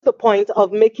point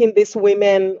of making these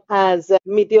women as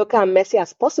mediocre and messy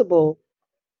as possible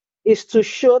is to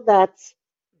show that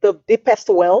the deepest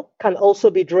well can also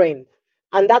be drained.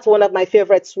 And that's one of my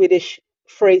favorite Swedish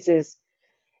phrases.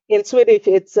 In Swedish,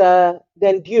 it's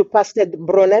den djupaste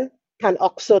brunnen kan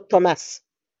också tömmas.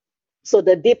 So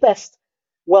the deepest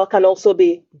well can also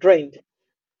be drained.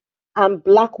 And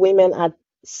Black women are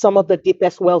some of the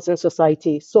deepest wells in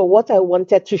society. So what I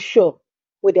wanted to show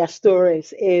with their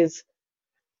stories is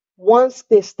once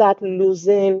they start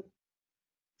losing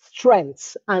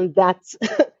strength and that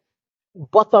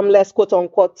bottomless, quote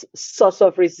unquote, source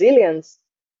of resilience,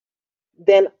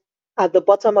 then at the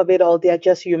bottom of it all, they're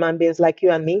just human beings like you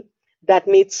and me that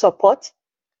need support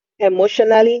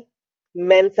emotionally,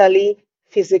 mentally,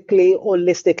 physically,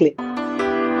 holistically.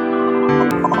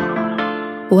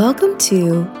 Welcome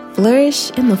to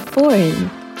Flourish in the Foreign,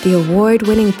 the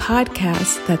award-winning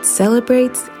podcast that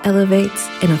celebrates, elevates,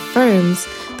 and affirms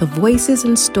the voices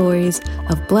and stories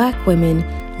of Black women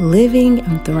living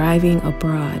and thriving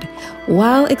abroad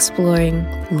while exploring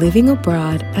living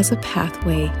abroad as a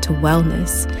pathway to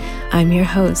wellness. I'm your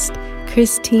host,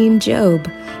 Christine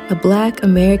Job, a Black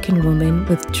American woman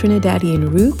with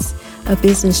Trinidadian roots, a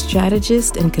business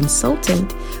strategist and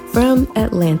consultant from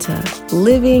Atlanta,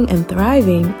 living and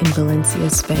thriving in Valencia,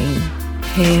 Spain.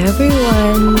 Hey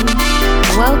everyone,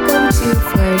 welcome to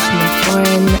Flourish in the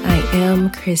Foreign. I am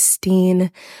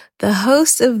Christine, the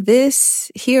host of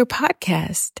this here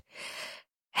podcast.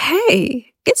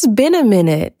 Hey, it's been a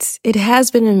minute. It has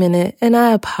been a minute, and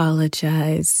I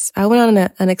apologize. I went on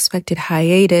an unexpected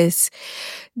hiatus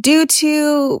due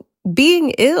to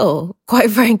being ill,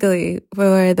 quite frankly,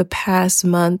 for the past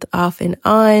month off and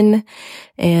on,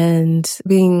 and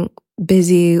being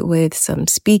busy with some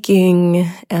speaking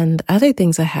and other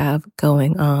things I have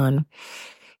going on.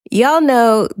 Y'all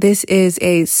know this is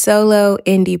a solo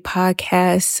indie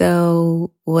podcast,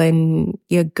 so when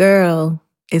your girl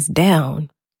is down,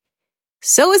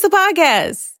 so is the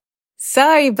podcast.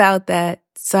 Sorry about that.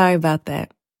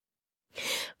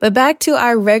 But back to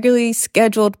our regularly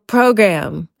scheduled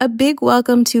program. A big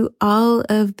welcome to all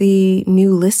of the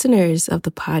new listeners of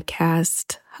the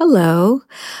podcast. Hello.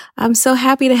 I'm so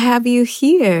happy to have you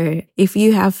here. If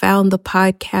you have found the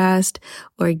podcast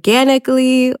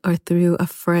organically or through a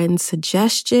friend's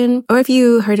suggestion, or if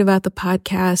you heard about the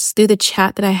podcast through the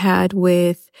chat that I had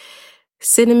with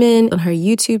Cinnamon on her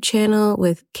YouTube channel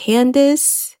with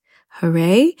Candace,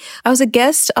 hooray. I was a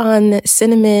guest on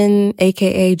Cinnamon,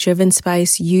 aka Driven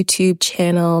Spice YouTube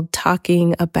channel,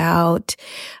 talking about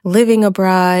living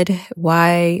abroad,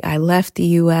 why I left the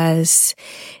US.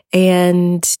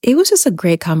 And it was just a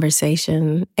great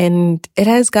conversation, and it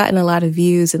has gotten a lot of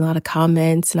views and a lot of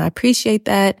comments, and I appreciate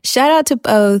that. Shout out to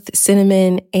both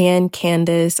Cinnamon and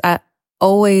Candace. I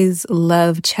always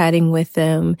love chatting with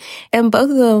them, and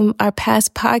both of them are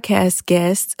past podcast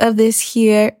guests of this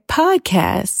here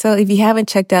podcast. So if you haven't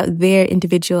checked out their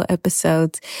individual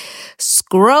episodes,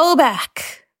 scroll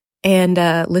back and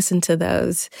listen to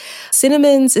those.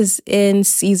 Cinnamon's is in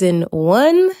season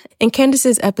 1, and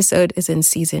Candace's episode is in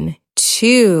season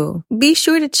 2. Be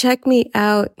sure to check me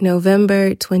out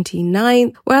November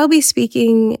 29th, where I'll be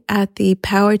speaking at the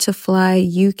Power to Fly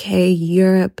UK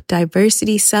Europe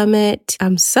Diversity Summit.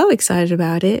 I'm so excited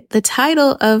about it. The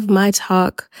title of my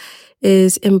talk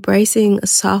is Embracing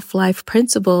Soft Life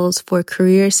Principles for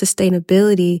Career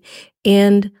Sustainability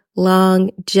and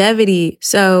Longevity.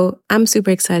 So I'm super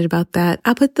excited about that.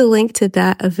 I'll put the link to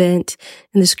that event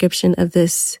in the description of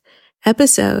this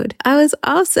episode. I was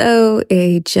also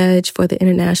a judge for the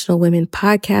International Women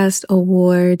Podcast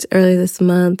Awards earlier this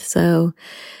month. So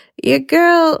your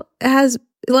girl has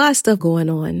a lot of stuff going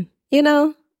on, you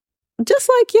know, just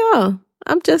like y'all.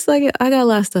 I'm just like, I got a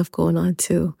lot of stuff going on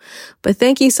too. But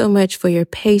thank you so much for your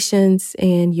patience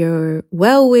and your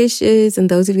well wishes. And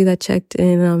those of you that checked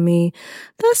in on me,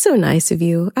 that's so nice of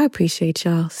you. I appreciate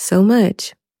y'all so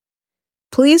much.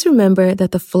 Please remember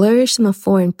that the Flourish in the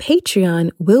Foreign Patreon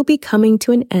will be coming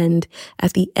to an end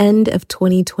at the end of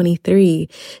 2023.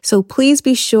 So please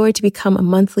be sure to become a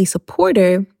monthly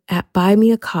supporter at Buy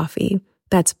Me a Coffee.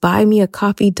 That's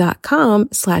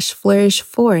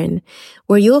buymeacoffee.com/flourishforeign,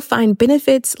 where you'll find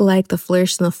benefits like the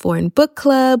Flourish in the Foreign book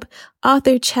club,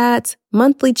 author chats,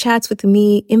 monthly chats with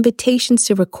me, invitations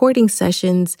to recording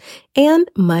sessions, and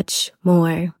much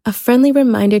more. A friendly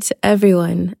reminder to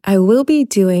everyone, I will be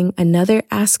doing another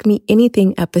Ask Me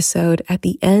Anything episode at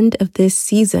the end of this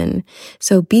season.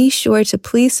 So be sure to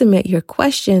please submit your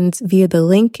questions via the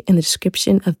link in the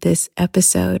description of this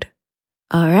episode.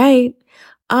 All right.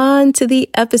 On to the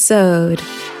episode.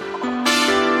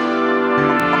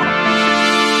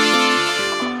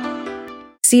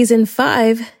 Season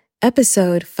 5,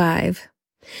 Episode 5.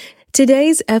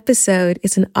 Today's episode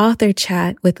is an author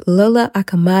chat with Lola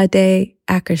Akinmade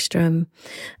Åkerström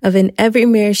of In Every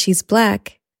Mirror She's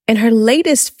Black and her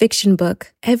latest fiction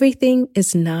book, Everything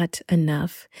Is Not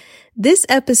Enough. This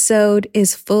episode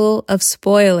is full of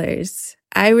spoilers.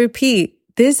 I repeat,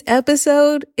 this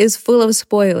episode is full of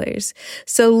spoilers,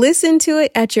 so listen to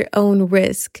it at your own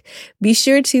risk. Be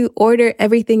sure to order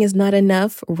Everything Is Not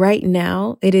Enough right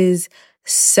now. It is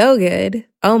so good.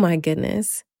 Oh my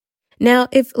goodness. Now,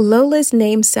 if Lola's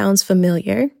name sounds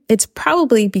familiar, it's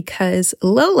probably because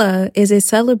Lola is a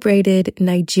celebrated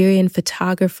Nigerian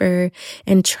photographer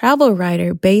and travel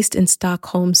writer based in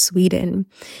Stockholm, Sweden.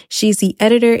 She's the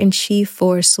editor-in-chief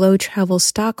for Slow Travel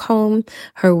Stockholm.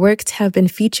 Her works have been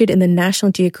featured in the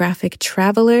National Geographic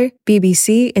Traveler,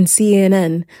 BBC, and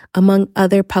CNN, among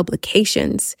other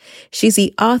publications. She's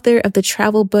the author of the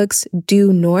travel books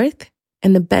Due North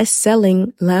and the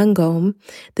best-selling Langom,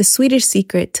 The Swedish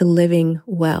Secret to Living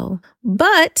Well.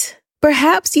 But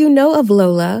perhaps you know of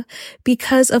Lola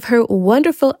because of her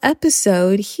wonderful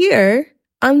episode here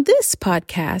on this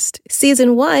podcast,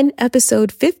 Season 1,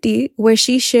 Episode 50, where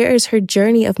she shares her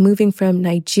journey of moving from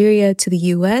Nigeria to the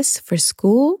US for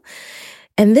school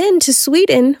and then to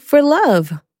Sweden for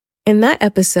love. In that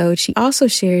episode, she also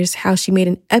shares how she made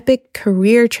an epic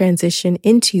career transition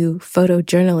into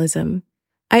photojournalism.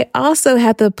 I also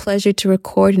had the pleasure to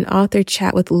record an author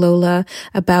chat with Lola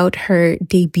about her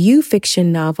debut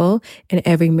fiction novel, In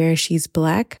Every Mirror She's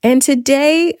Black. And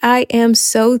today I am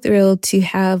so thrilled to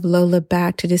have Lola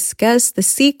back to discuss the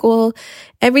sequel,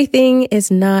 Everything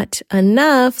Is Not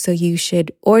Enough, so you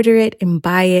should order it and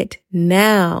buy it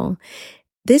now.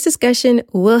 This discussion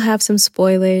will have some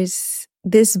spoilers.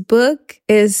 This book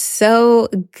is so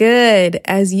good,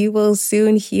 as you will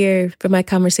soon hear from my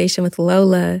conversation with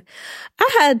Lola.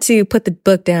 I had to put the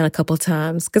book down a couple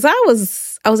times because I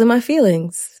was in my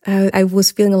feelings. I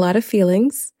was feeling a lot of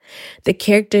feelings. The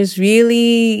characters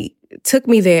really took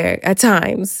me there at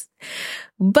times.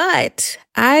 But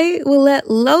I will let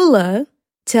Lola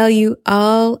tell you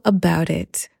all about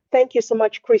it. Thank you so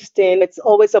much, Christine. It's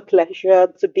always a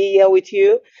pleasure to be here with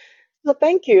you. So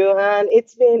thank you. And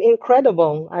it's been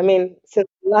incredible. I mean, since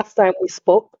the last time we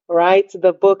spoke, right?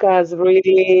 The book has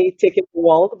really taken the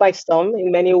world by storm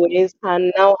in many ways.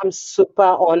 And now I'm super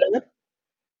honored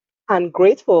and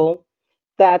grateful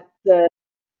that the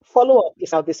follow-up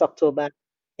is out this October.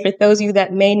 For those of you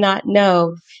that may not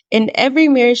know, In Every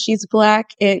Mirror She's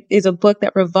Black, it is a book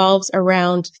that revolves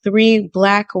around 3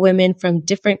 Black women from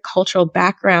different cultural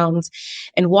backgrounds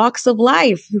and walks of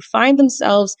life who find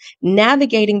themselves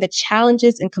navigating the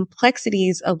challenges and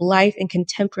complexities of life in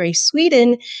contemporary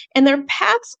Sweden, and their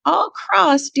paths all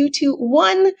cross due to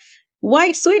one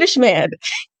white Swedish man.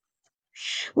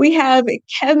 We have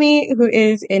Kemi, who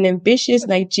is an ambitious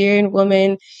Nigerian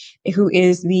woman who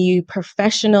is the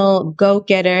professional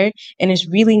go-getter and is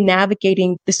really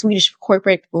navigating the Swedish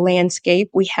corporate landscape.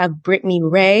 We have Brittany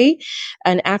Ray,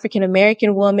 an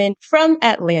African-American woman from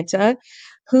Atlanta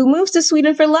who moves to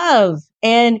Sweden for love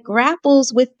and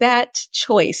grapples with that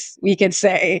choice, we could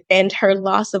say, and her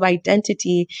loss of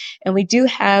identity. And we do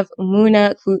have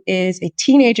Muna, who is a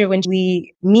teenager when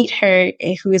we meet her,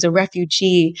 who is a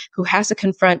refugee, who has to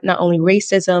confront not only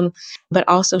racism, but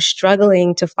also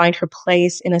struggling to find her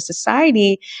place in a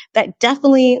society that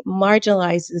definitely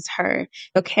marginalizes her.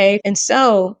 Okay. And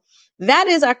so that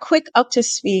is our quick up to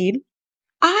speed.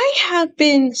 I have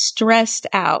been stressed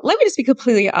out. Let me just be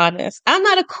completely honest. I'm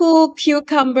not a cool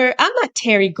cucumber. I'm not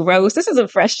Terry Gross. This isn't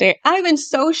fresh air. I've been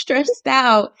so stressed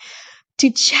out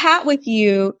to chat with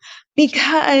you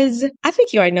because I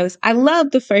think you already know this. I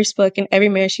love the first book, In Every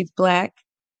Mirror She's Black.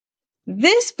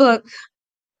 This book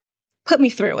put me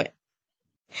through it.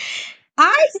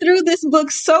 I threw this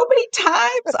book so many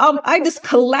times. I just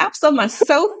collapsed on my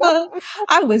sofa.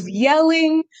 I was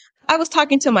yelling. I was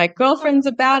talking to my girlfriends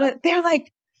about it. They're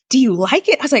like, do you like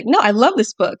it? I was like, no, I love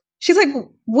this book. She's like,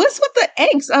 what's with the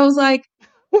angst? I was like,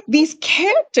 these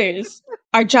characters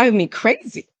are driving me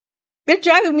crazy. They're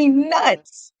driving me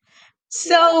nuts.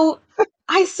 So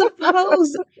I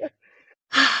suppose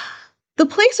the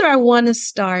place where I want to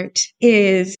start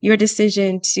is your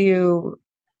decision to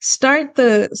start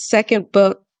the second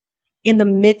book in the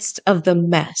midst of the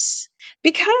mess.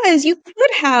 Because you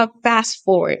could have fast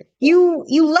forward. You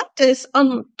left us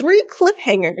on 3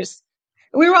 cliffhangers.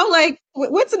 We were all like,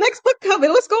 what's the next book coming?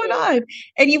 What's going on?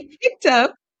 And you picked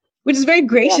up, which is very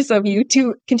gracious of you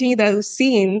to continue those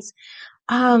scenes.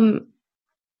 And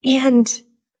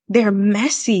they're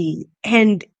messy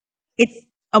and it's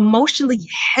emotionally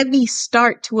heavy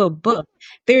start to a book.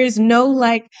 There is no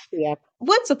like Yep.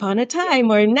 once upon a time,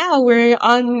 or now we're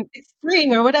on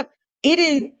spring or whatever. It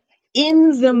is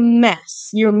in the mess.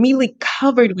 You're immediately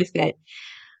covered with it.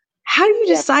 How do you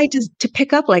Yes. decide to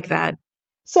pick up like that?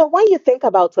 So when you think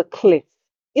about a cliff,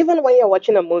 even when you're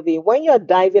watching a movie, when you're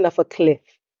diving off a cliff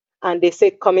and they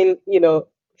say coming,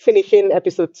 finishing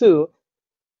episode 2,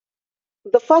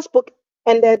 the first book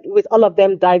ended with all of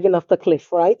them diving off the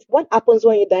cliff, right? What happens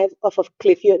when you dive off a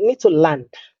cliff? You need to land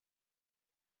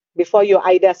before you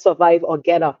either survive or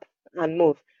get up and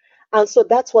move. And so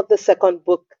that's what the second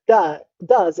book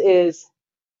does is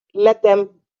let them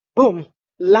boom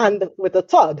land with a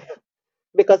thud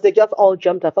because they just all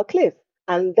jumped off a cliff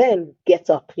and then get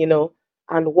up,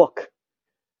 and walk.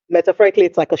 Metaphorically,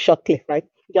 it's like a short cliff, right?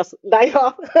 Just dive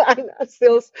off and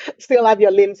still have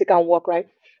your limbs, you can walk, right?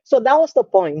 So that was the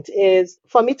point. Is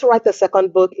for me to write a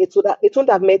second book, it wouldn't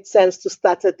have made sense to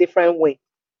start a different way.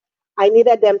 I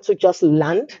needed them to just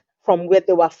land from where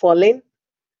they were falling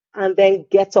and then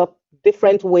get up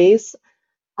different ways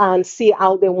and see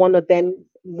how they want to then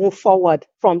move forward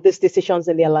from these decisions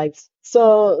in their lives.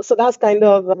 So that's kind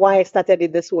of why I started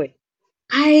it this way.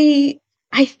 I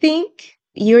I think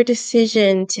your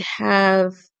decision to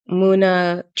have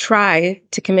Muna try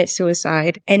to commit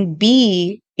suicide and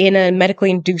be in a medically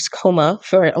induced coma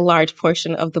for a large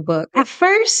portion of the book. At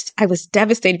first, I was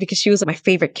devastated because she was my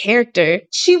favorite character.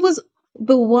 She was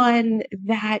the one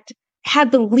that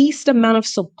had the least amount of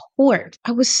support.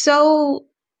 I was so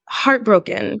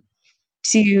heartbroken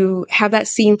to have that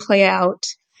scene play out.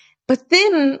 But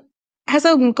then, as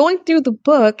I'm going through the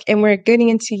book and we're getting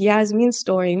into Yasmin's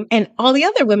story and all the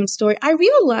other women's story, I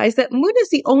realized that Moon is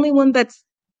the only one that's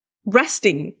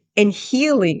resting and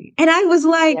healing. And I was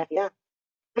like, Yeah,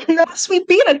 yeah. must we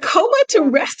be in a coma to Yeah.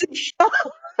 rest?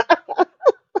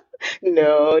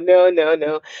 No, no, no,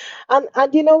 no.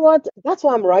 And you know what? That's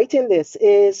why I'm writing this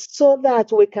is so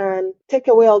that we can take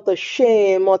away all the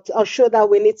shame or show that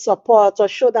we need support or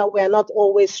show that we're not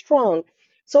always strong.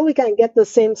 So we can get the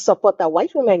same support that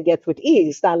white women get with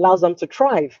ease that allows them to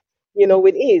thrive,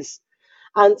 with ease.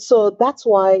 And so that's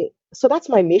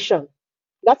my mission.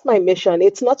 That's my mission.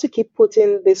 It's not to keep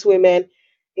putting these women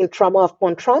in trauma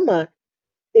upon trauma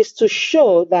is to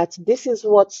show that this is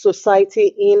what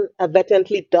society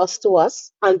inadvertently does to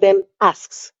us and then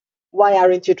asks, why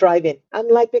aren't you driving? I'm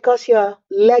like, because your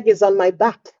leg is on my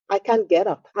back. I can't get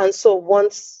up. And so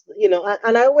once,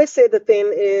 and I always say the thing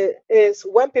is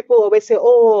when people always say,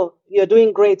 oh, you're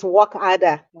doing great, work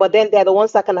harder. But then they're the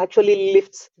ones that can actually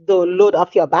lift the load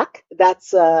off your back.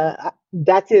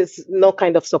 That is no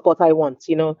kind of support I want.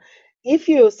 If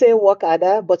you say work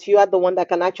harder, but you are the one that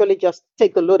can actually just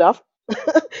take the load off,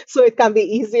 so it can be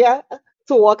easier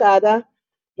to work harder,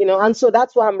 and so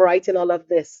that's why I'm writing all of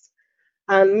this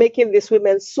and making these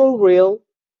women so real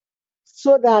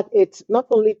so that it not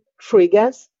only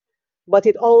triggers, but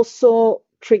it also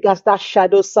triggers that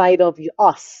shadow side of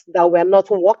us that we're not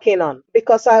working on.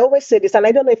 Because I always say this, and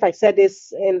I don't know if I said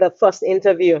this in the first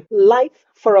interview, life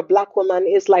for a black woman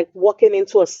is like walking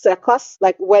into a circus,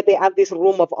 like where they have this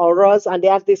room of horrors and they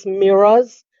have these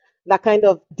mirrors that kind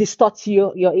of distorts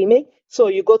your image. So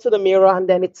you go to the mirror and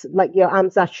then it's like your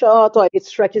arms are short or it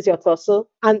stretches your torso.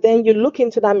 And then you look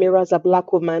into that mirror as a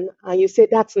black woman and you say,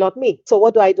 that's not me. So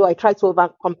what do? I try to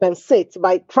overcompensate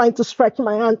by trying to stretch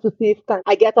my hand to see if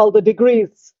I get all the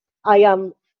degrees. I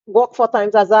am work 4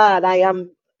 times as hard. I am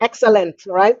excellent,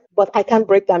 right? But I can't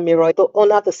break that mirror. The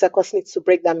owner of the circus needs to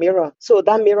break that mirror. So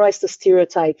that mirror is the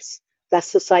stereotypes that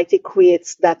society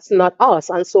creates that's not us.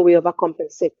 And so we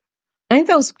overcompensate. I think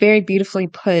that was very beautifully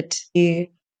put.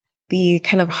 The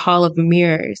kind of hall of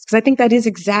mirrors, because I think that is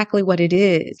exactly what it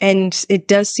is. And it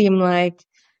does seem like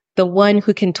the one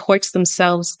who can torch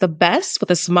themselves the best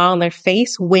with a smile on their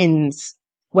face wins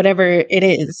whatever it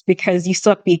is, because you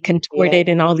still have to be Yeah, contorted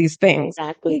and all these things. I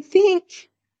exactly. think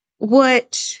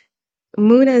what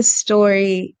Muna's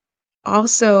story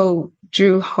also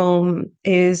drew home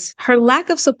is her lack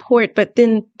of support, but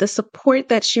then the support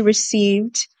that she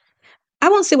received. I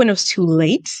won't say when it was too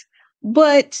late,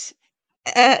 but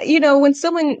when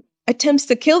someone attempts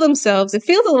to kill themselves, it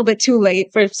feels a little bit too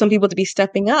late for some people to be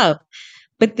stepping up.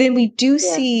 But then we do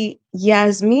Yes. see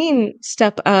Yasmin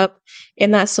step up in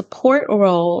that support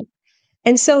role.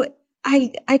 And so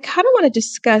I kind of want to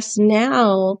discuss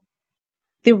now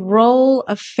the role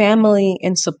of family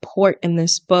and support in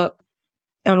this book.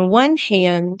 On one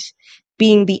hand,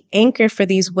 being the anchor for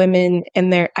these women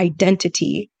and their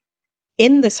identity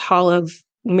in this hall of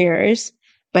mirrors,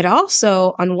 but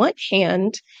also on one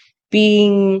hand,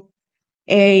 being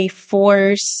a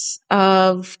force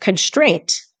of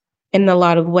constraint in a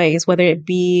lot of ways, whether it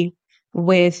be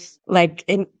with like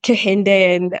in Kahinde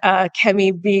and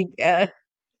Kemi being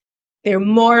their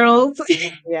morals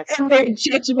Yes. and their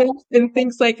judgments and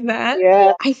things like that.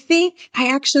 Yeah. I think I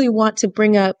actually want to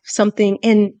bring up something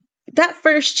in that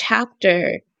first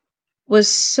chapter was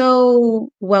so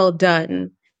well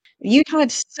done. You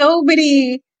had so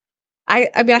many I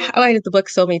mean, I highlighted the book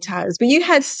so many times, but you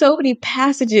had so many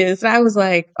passages. And I was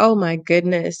like, oh my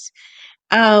goodness.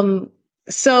 Um,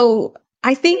 so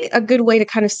I think a good way to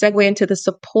kind of segue into the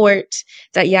support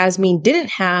that Yasmin didn't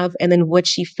have, and then what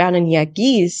she found in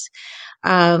Yagiz,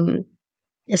 um,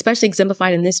 especially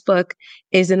exemplified in this book,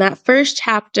 is in that first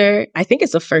chapter. I think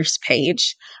it's the first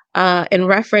page, in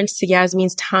reference to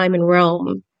Yasmin's time in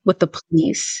Rome with the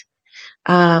police.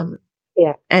 Um,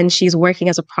 Yeah. and she's working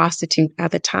as a prostitute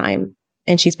at the time,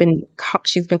 and she's been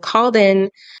called in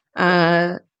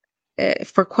uh,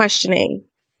 for questioning.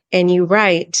 And you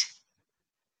write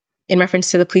in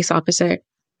reference to the police officer,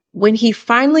 when he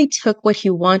finally took what he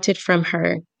wanted from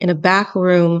her in a back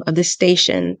room of the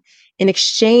station in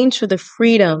exchange for the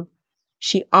freedom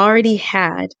she already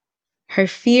had, her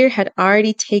fear had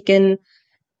already taken.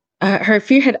 Her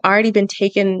fear had already been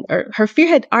taken, or her fear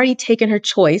had already taken her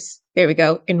choice. There we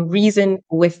go, and reason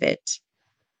with it.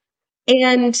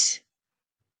 And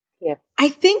Yeah. I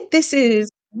think this is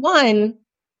one,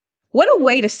 what a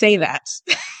way to say that,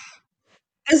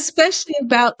 especially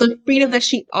about the freedom that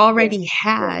she Yes. already Yes.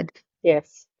 had.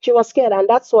 Yes. She was scared, and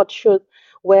that's what should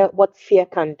where what fear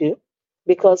can do.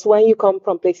 Because when you come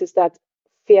from places that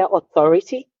fear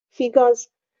authority figures,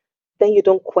 then you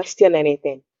don't question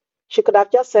anything. She could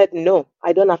have just said, no,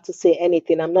 I don't have to say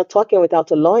anything. I'm not talking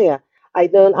without a lawyer. I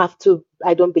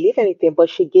don't believe anything. But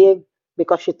she gave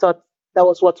because she thought that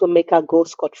was what would make her go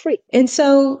scot free. And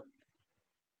so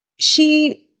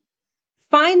she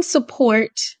finds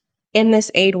support in this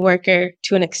aid worker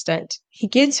to an extent. He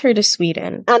gets her to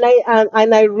Sweden. And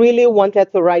I really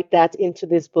wanted to write that into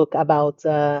this book about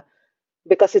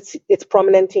because it's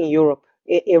prominent in Europe.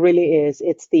 It really is.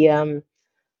 It's the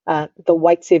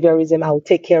white saviorism. I will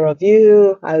take care of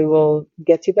you. I will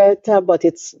get you better. But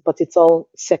it's all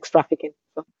sex trafficking.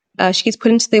 So, She gets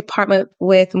put into the apartment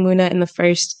with Muna in the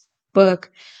first book.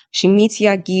 She meets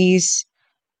Yagiz.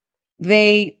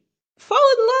 They fall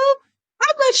in love.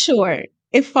 I'm not sure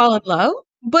if fall in love,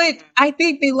 but I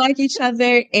think they like each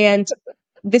other. And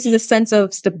this is a sense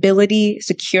of stability,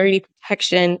 security,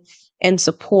 protection, and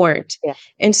support. yeah.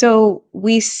 And so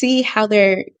we see how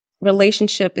their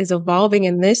relationship is evolving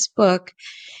in this book.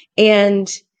 And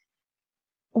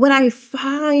what I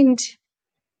find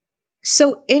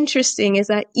so interesting is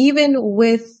that even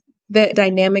with the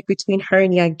dynamic between her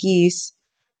and Yagiz,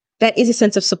 that is a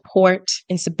sense of support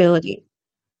and stability,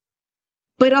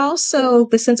 but also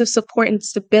the sense of support and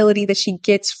stability that she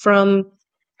gets from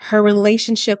her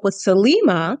relationship with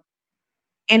Salima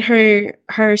and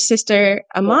her sister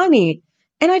Yeah. Amani.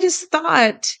 And I just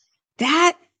thought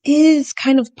that is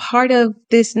kind of part of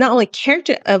this not only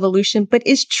character evolution, but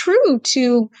is true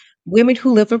to women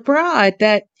who live abroad,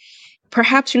 that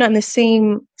perhaps you're not in the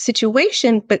same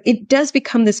situation, but it does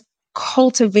become this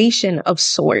cultivation of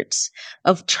sorts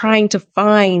of trying to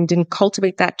find and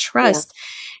cultivate that Yeah. trust.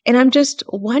 And I'm just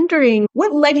wondering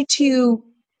what led you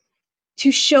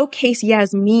to showcase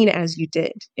Yasmin as you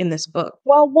did in this book.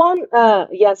 Well, one,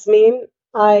 Yasmin,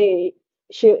 I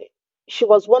she she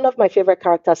was one of my favorite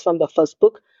characters from the first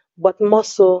book, but more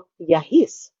so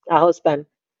Yahis, her husband.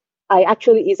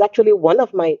 Is actually one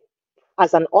of my,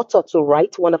 as an author to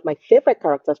write, one of my favorite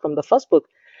characters from the first book.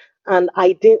 And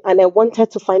I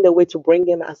wanted to find a way to bring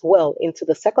him as well into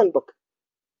the second book.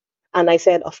 And I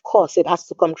said, of course, it has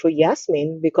to come through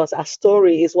Yasmin because our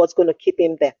story is what's going to keep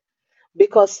him there.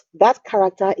 Because that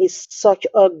character is such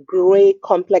a great,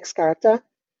 complex character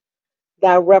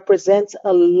that represents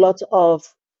a lot of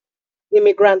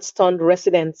immigrants turned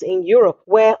residents in Europe,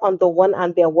 where on the one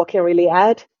hand they're working really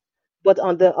hard, but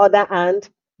on the other hand,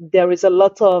 there is a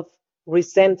lot of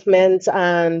resentment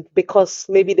and because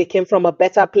maybe they came from a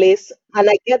better place. And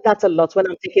I get that a lot when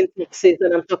I'm taking taxis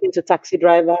and I'm talking to taxi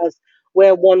drivers,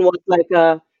 where one was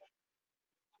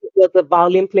a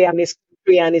violin player in his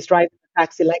country and is driving a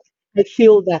taxi. Like I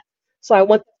feel that. So I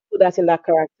wanted to put that in that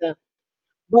character.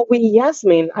 But with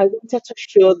Yasmin, I wanted to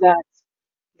show that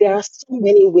there are so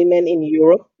many women in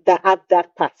Europe that have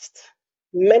that past.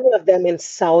 Many of them in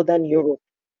Southern Europe,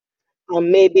 or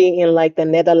maybe in like the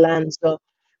Netherlands.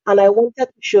 And I wanted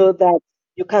to show that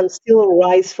you can still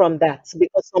rise from that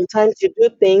because sometimes you do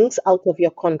things out of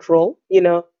your control,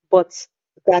 but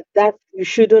that you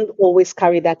shouldn't always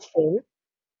carry that shame.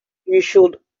 You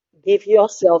should give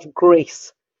yourself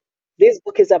grace. This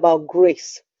book is about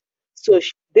grace. So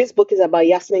This book is about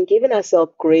Yasmin giving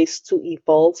herself grace to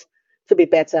evolve, to be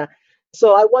better.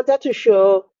 So I wanted to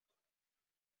show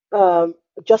um,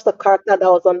 just a character that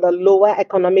was on the lower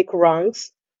economic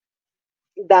ranks,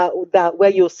 that where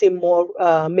you'll see more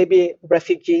maybe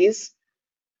refugees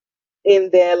in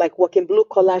there, like working blue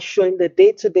collar, showing the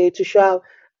day to day to show how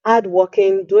hard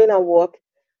working, doing our work,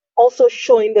 also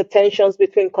showing the tensions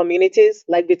between communities,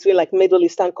 like between like Middle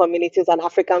Eastern communities and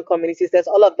African communities. There's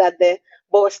all of that there,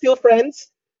 but we're still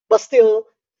friends, but still,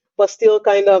 but still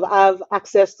kind of have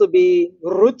access to be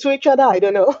rude to each other. I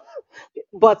don't know,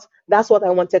 but that's what I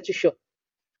wanted to show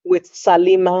with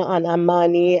Salima and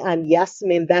Amani and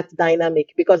Yasmin, that dynamic,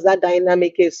 because that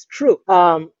dynamic is true.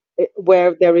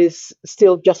 Where there is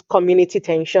still just community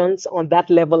tensions on that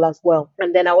level as well.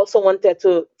 And then I also wanted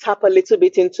to tap a little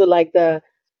bit into like the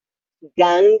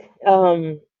gang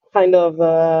kind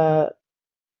of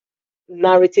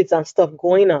narratives and stuff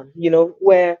going on,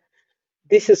 where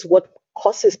this is what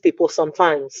causes people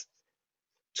sometimes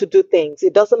to do things.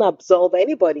 It doesn't absolve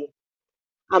anybody.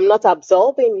 I'm not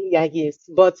absolving Yagis,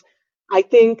 but I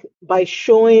think by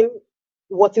showing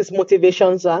what his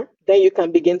motivations are, then you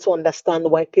can begin to understand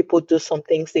why people do some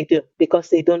things they do because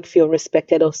they don't feel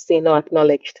respected or seen or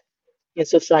acknowledged in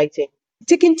society.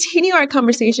 To continue our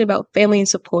conversation about family and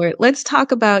support, let's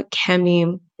talk about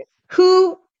Kemi,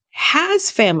 who has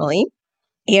family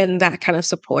and that kind of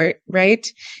support, right?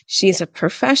 She's Yeah, a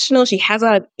professional, she has a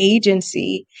lot of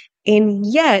agency, and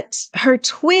yet her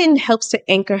twin helps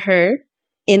to anchor her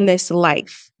in this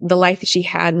life, the life that she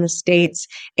had in the States,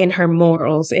 in her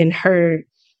morals, in her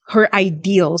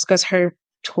ideals, because her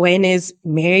twin is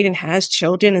married and has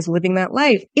children, is living that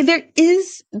life. There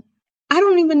is, I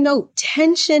don't even know,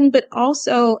 tension, but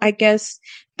also, I guess,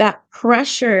 that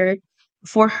pressure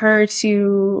for her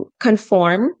to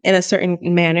conform in a certain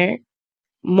manner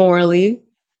morally.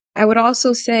 I would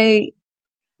also say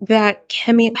that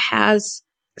Kemi has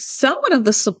somewhat of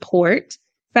the support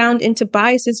found in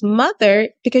Tobias's mother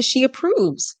because she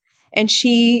approves. And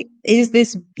she is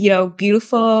this,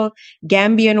 beautiful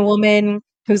Gambian woman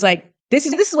who's like, this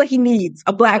is what he needs,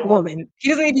 a black woman. He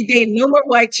doesn't need to date no more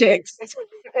white chicks.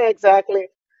 exactly.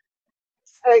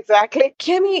 Exactly.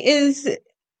 Kemi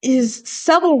is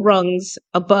several rungs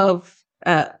above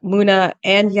Muna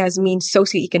and Yasmin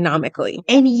socioeconomically.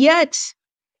 And yet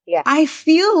Yeah. I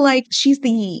feel like she's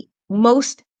the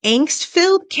most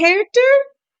angst-filled character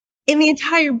in the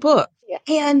entire book. Yeah.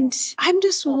 And I'm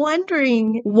just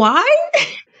wondering why?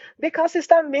 Because it's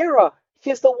that mirror.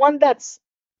 She's the one that's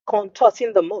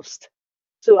contorting the most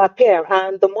to appear.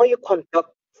 And the more you contort,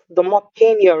 the more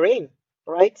pain you're in,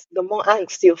 right? The more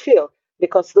angst you feel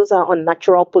because those are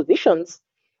unnatural positions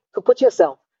to put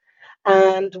yourself.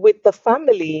 And with the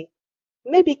family,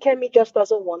 maybe Kemi just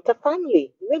doesn't want a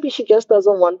family. Maybe she just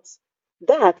doesn't want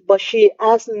that, but she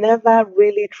has never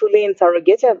really truly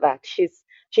interrogated that. She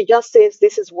just says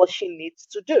this is what she needs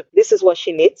to do. This is what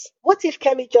she needs. What if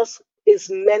Kemi just is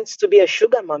meant to be a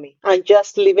sugar mommy and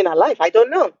just living her life? I don't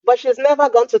know. But she's never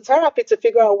gone to therapy to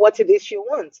figure out what it is she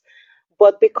wants.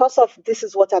 But because of this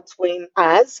is what her twin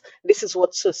has, this is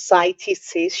what society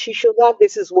says she should have,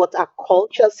 this is what our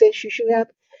culture says she should have,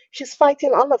 she's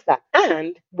fighting all of that.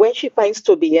 And when she finds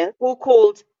Tobia, who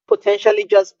could potentially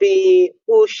just be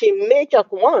who she may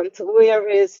just want,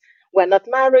 whereas we're not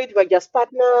married, we're just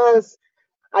partners,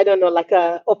 I don't know, like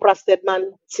a Oprah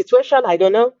Stedman situation, I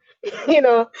don't know, you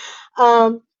know,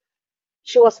 um,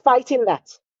 she was fighting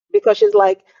that because she's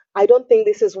like, I don't think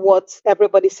this is what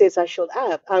everybody says I should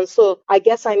have. And so I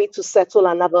guess I need to settle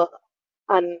another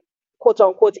and quote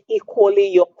unquote equally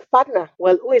your partner.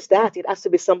 Well, who is that? It has to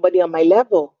be somebody on my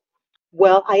level.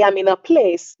 Well, I am in a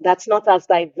place that's not as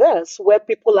diverse where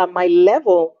people at my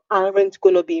level aren't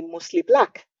going to be mostly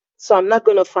black. So I'm not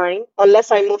going to find,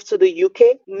 unless I move to the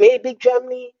UK, maybe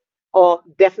Germany, or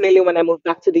definitely when I move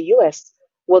back to the US,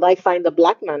 will I find a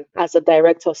black man as a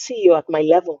director CEO at my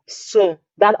level? So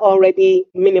that already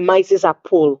minimizes our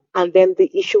pool. And then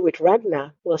the issue with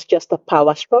Ragnar was just a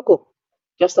power struggle,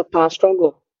 just a power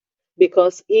struggle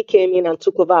because he came in and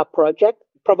took over a project,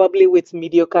 probably with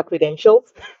mediocre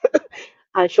credentials.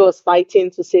 And she was fighting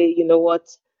to say, you know what,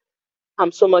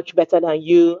 I'm so much better than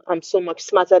you, I'm so much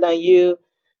smarter than you.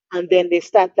 And then they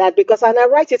start that because, and I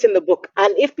write it in the book.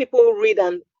 And if people read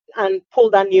and pull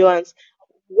that nuance,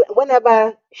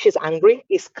 whenever she's angry,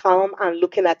 is calm and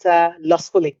looking at her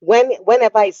lustfully.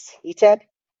 Whenever it's heated,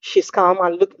 she's calm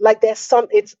and look like there's some.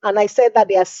 It's and I said that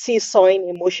they are seesawing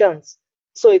emotions.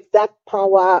 So it's that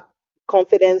power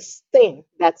confidence thing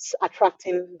that's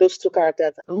attracting those two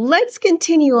characters. Let's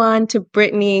continue on to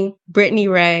Brittany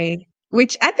Ray,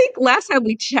 which I think last time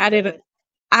we chatted,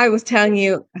 I was telling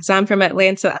you, so I'm from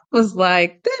Atlanta. I was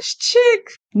like, this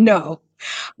chick, no.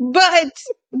 But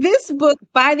this book,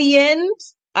 by the end,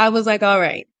 I was like, all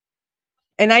right.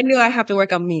 And I knew I have to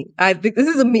work on me. I think this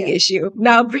is a me issue.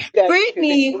 Now, Guys, choose this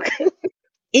Brittany book.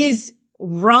 is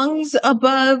rungs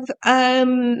above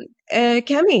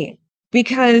Kemi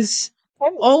because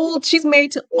she's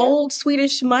married to Yeah. old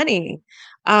Swedish money.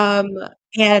 Um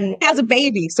and has a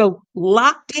baby, so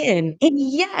locked in. And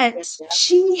yet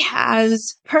she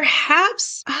has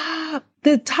perhaps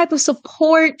the type of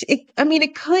support.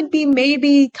 It could be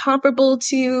maybe comparable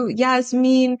to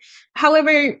Yasmin.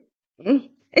 However,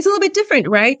 it's a little bit different,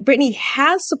 right? Brittany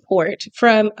has support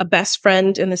from a best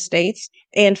friend in the States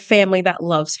and family that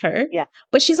loves her. Yeah.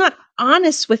 But she's not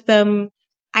honest with them,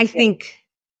 I think,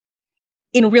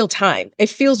 in real time. It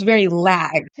feels very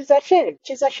lagged. She's ashamed.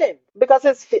 She's ashamed because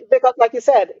like you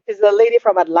said, she's a lady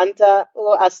from Atlanta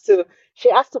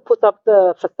she has to put up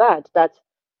the facade that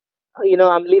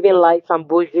I'm living life, I'm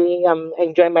bougie, I'm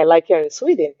enjoying my life here in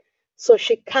Sweden. So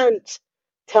she can't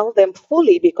tell them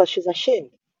fully because she's ashamed.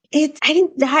 I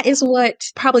think that is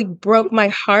what probably broke my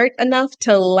heart enough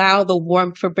to allow the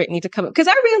warmth for Brittany to come up. Because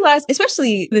I realized,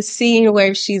 especially the scene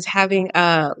where she's having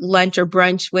lunch or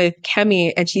brunch with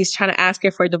Kemi and she's trying to ask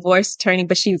her for a divorce attorney,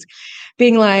 but she's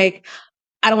being like,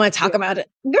 I don't want to talk about it.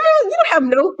 Girl, you don't have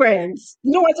no friends.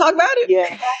 You don't want to talk about it?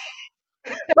 Yeah.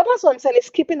 But that's what I'm saying.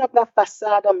 It's keeping up that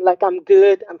facade. I'm like, I'm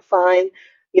good, I'm fine.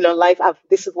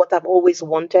 This is what I've always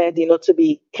wanted, to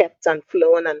be kept and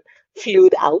flown and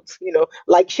flued out,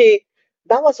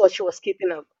 that was what she was keeping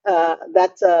up,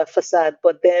 that facade.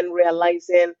 But then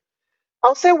realizing,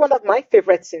 I'll say one of my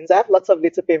favorite scenes, I have lots of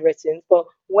little favorite scenes, but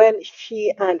when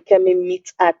she and Kemi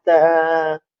meet at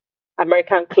the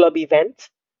American club event,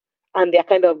 and they're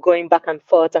kind of going back and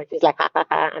forth, and she's like, ha, ha,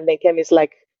 ha, and then Kemi's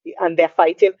like, and they're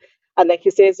fighting, and then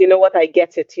he says, you know what, I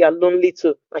get it, you're lonely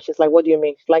too. And she's like, what do you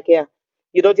mean? She's like, yeah,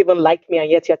 you don't even like me,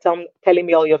 and yet you're telling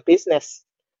me all your business.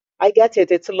 I get it,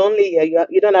 it's lonely here,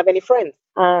 you don't have any friends.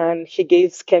 And she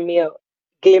gives Kemi a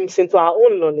glimpse into her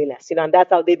own loneliness, and that's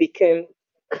how they became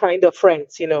kind of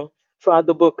friends, throughout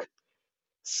the book.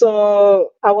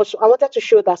 So I wanted to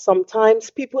show that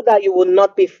sometimes people that you will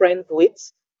not be friends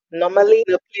with, normally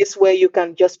in a place where you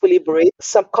can just fully breathe,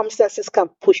 circumstances can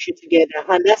push you together.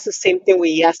 And that's the same thing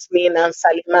with Yasmin and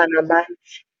Salima and Aman.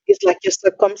 It's like your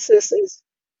circumstances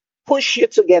push you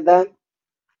together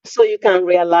so you can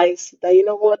realize that, you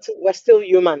know what, we're still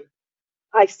human.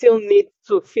 I still need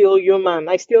to feel human.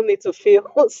 I still need to feel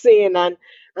seen and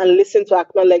listen to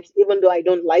acknowledge, even though I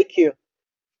don't like you.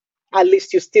 At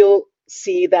least you still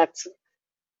see that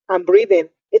I'm breathing.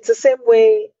 It's the same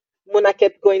way Mona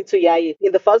kept going to Yai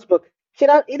in the first book. He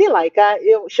didn't like her.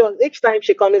 Each time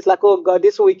she comes, it's like, oh God,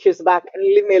 this witch is back and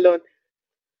leave me alone.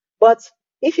 But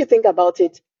if you think about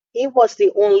it, he was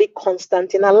the only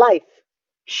constant in her life.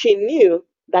 She knew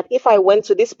that if I went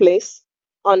to this place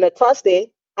on a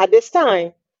Thursday at this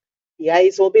time,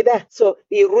 Yais will be there. So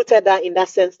he rooted her in that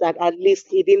sense that at least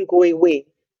he didn't go away.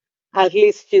 At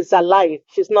least she's alive.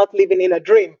 She's not living in a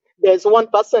dream. There's one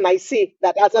person I see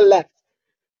that hasn't left,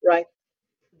 right?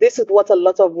 This is what a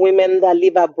lot of women that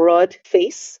live abroad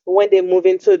face when they move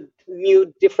into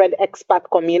new different expat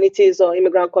communities or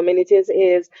immigrant communities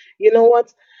is, you know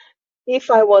what?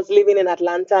 If I was living in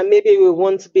Atlanta, maybe we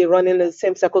won't be running the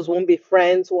same circles, won't be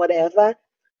friends, whatever.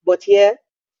 But here,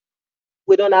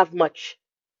 we don't have much.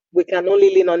 We can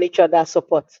only lean on each other's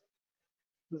support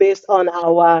based on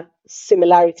our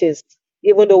similarities,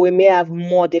 even though we may have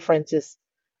more differences.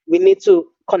 We need to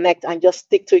connect and just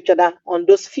stick to each other on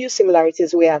those few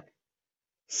similarities we have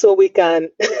so we can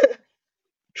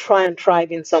try and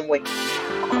thrive in some way.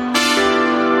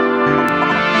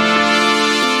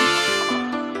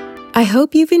 I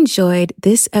hope you've enjoyed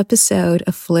this episode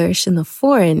of Flourish in the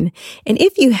Foreign. And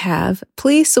if you have,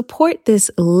 please support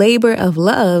this labor of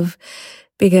love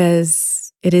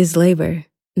because it is labor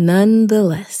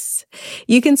nonetheless.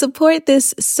 You can support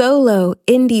this solo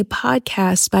indie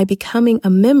podcast by becoming a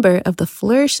member of the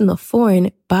Flourish in the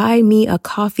Foreign Buy Me a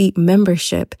Coffee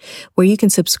membership, where you can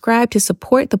subscribe to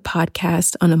support the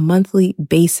podcast on a monthly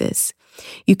basis.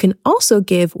 You can also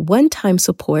give one-time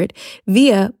support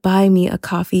via Buy Me a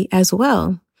Coffee as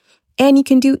well. And you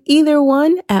can do either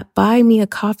one at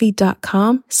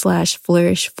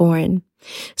buymeacoffee.com/flourishforeign.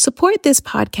 Support this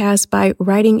podcast by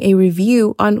writing a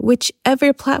review on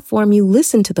whichever platform you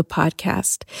listen to the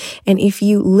podcast. And if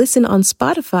you listen on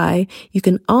Spotify, you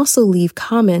can also leave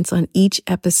comments on each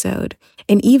episode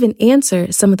and even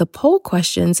answer some of the poll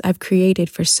questions I've created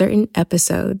for certain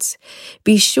episodes.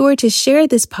 Be sure to share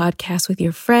this podcast with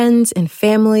your friends and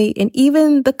family and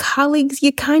even the colleagues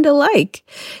you kind of like.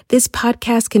 This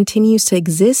podcast continues to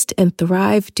exist and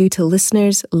thrive due to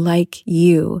listeners like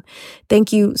you.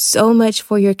 Thank you so much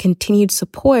for your continued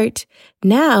support.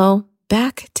 Now,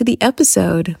 back to the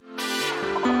episode.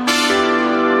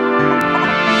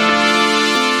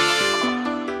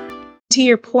 To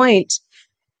your point,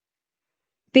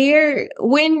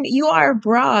 when you are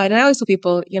abroad, and I always tell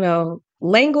people,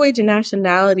 language and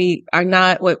nationality are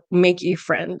not what make you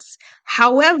friends.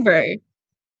 However,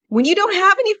 when you don't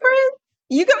have any friends,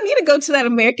 you're going to need to go to that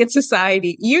American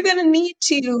society. You're going to need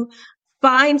to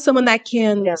find someone that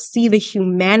can see the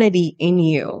humanity in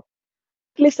you.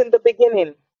 At least in the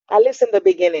beginning. At least in the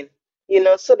beginning.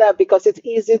 So that because it's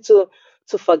easy to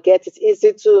forget, it's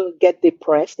easy to get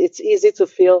depressed, it's easy to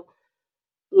feel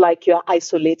like you're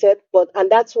isolated. And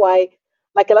that's why,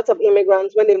 like a lot of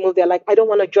immigrants, when they move, they're like, I don't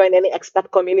want to join any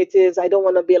expat communities. I don't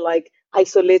want to be like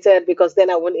isolated because then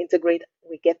I won't integrate.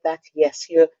 We get that. Yes,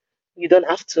 you don't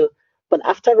have to. But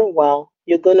after a while,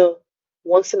 you're gonna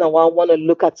once in a while want to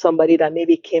look at somebody that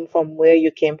maybe came from where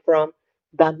you came from,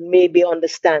 that maybe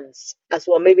understands as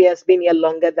well, maybe has been here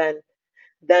longer than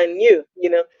you.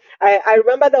 I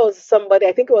remember there was somebody,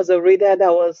 I think it was a reader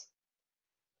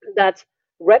that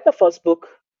read the first book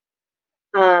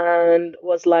and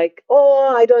was like,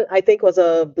 "Oh, I think it was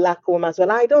a black woman as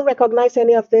well. I don't recognize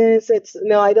any of this. It's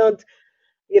no, I don't,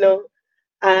 you know."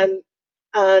 And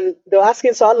they were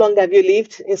asking, "So how long have you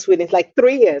lived in Sweden?" It's like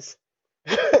 3 years.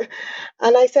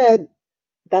 And I said,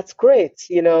 "That's great.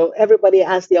 Everybody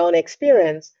has their own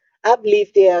experience. I've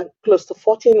lived there close to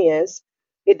 14 years.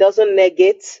 It doesn't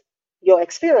negate your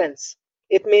experience.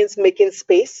 It means making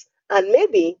space, and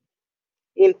maybe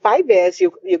in 5 years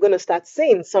you're going to start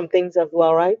seeing some things as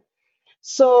well, right?"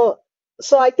 So,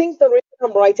 so I think the reason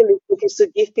I'm writing this book is to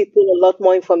give people a lot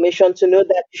more information to know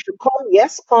that you should come,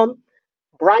 yes, come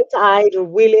bright-eyed,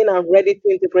 willing, and ready to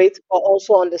integrate, but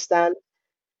also understand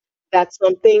that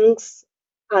some things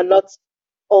are not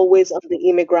always on the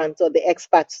immigrants or the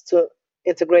expats to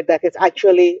integrate. That it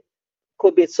actually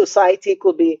could be society,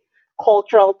 could be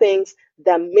cultural things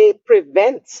that may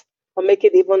prevent or make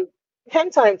it even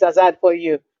 10 times as hard for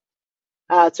you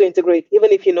to integrate,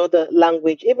 even if you know the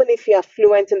language. Even if you are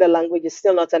fluent in the language, it's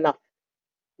still not enough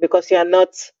because you're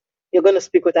going to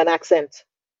speak with an accent.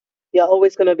 You're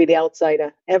always going to be the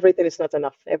outsider. Everything is not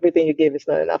enough. Everything you give is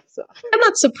not enough. So I'm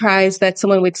not surprised that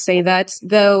someone would say that,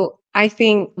 though. I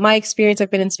think my experience,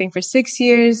 I've been in Spain for 6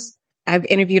 years. I've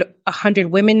interviewed 100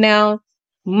 women now.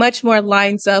 Much more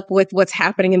lines up with what's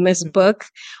happening in this book,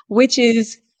 which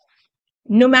is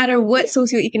no matter what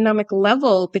socioeconomic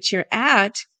level that you're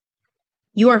at,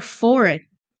 you are foreign.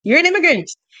 You're an immigrant.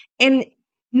 And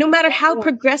no matter how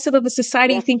progressive of a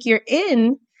society you think you're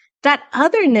in, that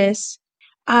otherness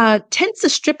tends to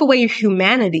strip away your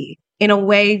humanity in a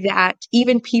way that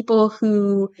even people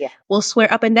who will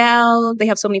swear up and down, they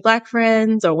have so many black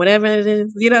friends or whatever it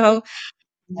is,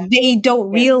 they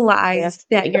don't realize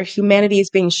that your humanity is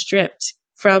being stripped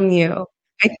from you.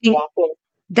 I think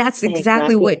that's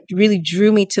exactly what really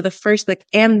drew me to the first book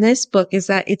and this book, is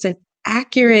that it's an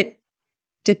accurate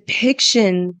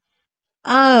depiction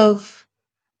of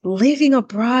living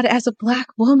abroad as a Black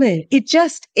woman. It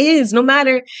just is, no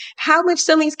matter how much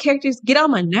some of these characters get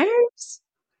on my nerves.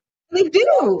 They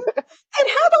do. And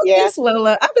how about this,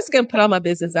 Lola? I'm just going to put all my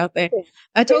business out there.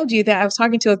 I told you that I was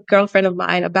talking to a girlfriend of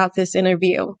mine about this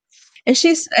interview. And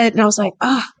she said, and I was like,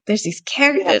 there's these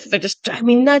characters that just drive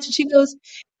me nuts. And she goes,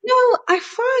 no, I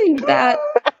find that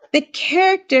the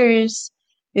characters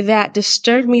that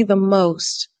disturb me the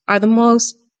most are the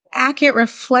most accurate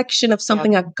reflection of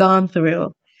something I've gone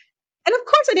through. And of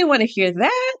course, I didn't want to hear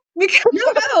that because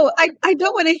no, I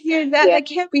don't want to hear that. That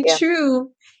can't be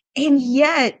true. And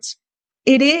yet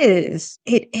it is.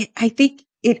 I think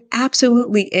it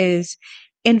absolutely is.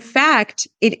 In fact,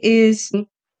 it is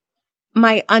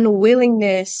my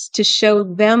unwillingness to show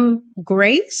them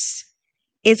grace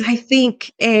is, I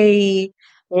think, a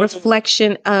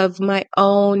reflection of my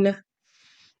own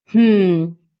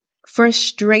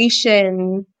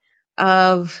frustration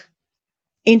of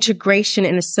integration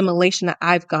and assimilation that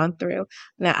I've gone through.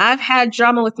 Now, I've had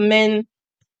drama with men.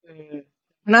 I'm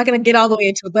not going to get all the way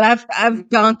into it, but I've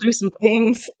gone through some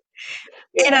things.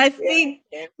 And I think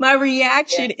my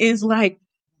reaction is like,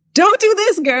 don't do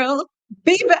this, girl.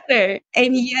 Be better.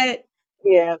 And yet,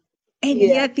 And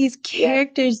Yeah. yet these Yeah.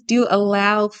 characters do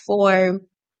allow for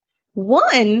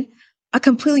one, a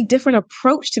completely different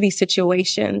approach to these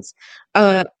situations,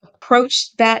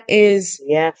 approach that is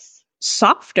Yes.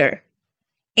 softer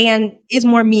and is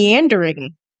more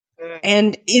meandering Mm.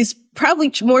 and is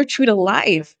probably more true to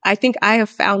life. I think I have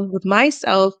found with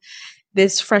myself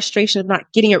this frustration of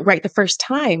not getting it right the first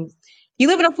time. You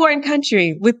live in a foreign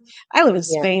country I live in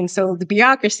Yeah. Spain, so the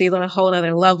bureaucracy is on a whole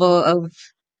other level of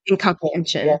Yeah.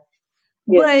 incomprehension. Yeah.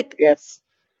 But Yes.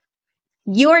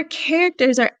 your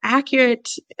characters are accurate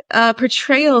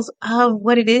portrayals of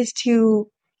what it is to,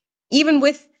 even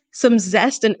with some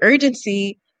zest and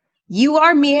urgency, you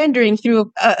are meandering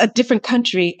through a different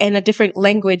country and a different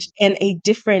language and a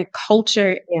different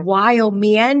culture Yeah. while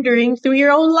meandering through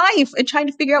your own life and trying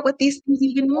to figure out what these things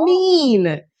even Oh,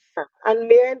 mean. and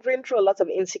meandering through a lot of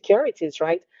insecurities,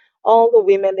 right? All the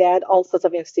women, they had all sorts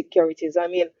of insecurities. I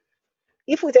mean,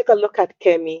 if we take a look at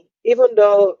Kemi, even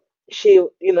though she,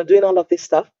 doing all of this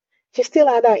stuff, she still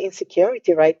had her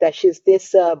insecurity, right? That she's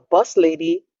this boss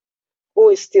lady who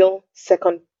is still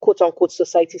second, quote unquote,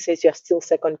 society says you're still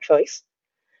second choice.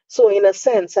 So, in a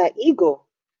sense, her ego,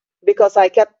 because I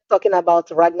kept talking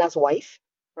about Ragnar's wife,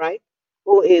 right?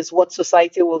 Who is what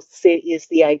society will say is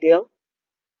the ideal,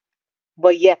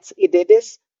 but yet he did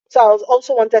this. So I was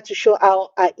also wanted to show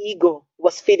how our ego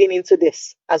was feeding into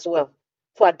this as well,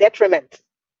 to our detriment,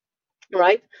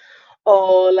 right?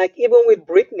 Or like even with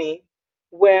Britney,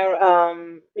 where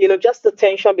just the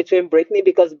tension between Britney,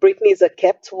 because Britney is a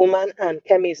kept woman and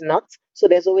Kemi is not, so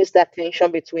there's always that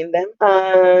tension between them,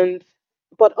 and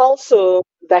but also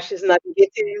that she's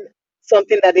navigating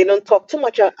something that they don't talk too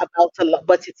much about a lot,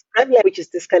 but it's prevalent, which is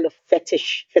this kind of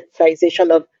fetishization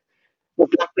of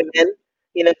black women.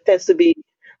 Tends to be,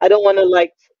 I don't want to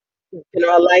like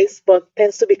generalize, but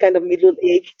tends to be kind of middle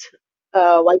aged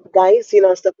white guys,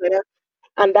 and stuff like that.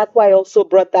 And that's why I also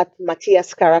brought that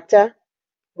Matthias character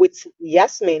with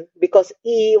Yasmin, because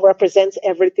he represents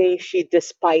everything she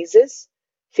despises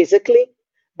physically.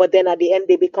 But then at the end,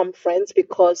 they become friends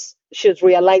because she's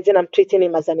realizing I'm treating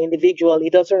him as an individual. He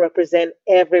doesn't represent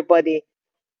everybody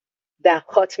that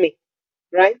hurt me,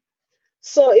 right?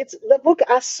 So it's the book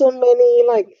has so many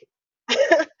like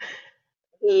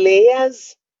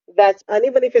layers that, and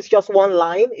even if it's just one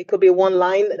line, it could be one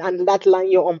line and that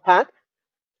line you unpack,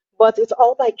 but it's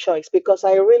all by choice because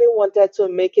I really wanted to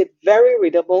make it very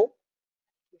readable,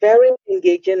 very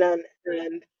engaging, and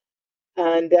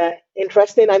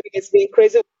interesting. I mean, it's been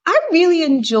crazy, I really you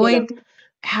know. enjoyed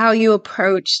how you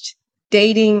approached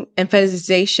dating and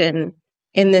fetishization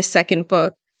in this second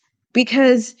book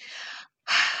because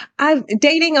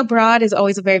dating abroad is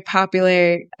always a very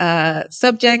popular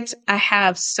subject. I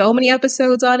have so many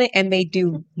episodes on it and they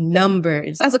do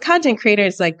numbers. As a content creator,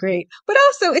 it's like great. But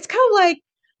also it's kind of like,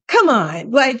 come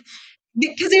on, like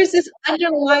because there's this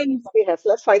underlying Yes,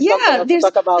 let's find something yeah, else to there's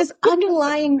talk about. this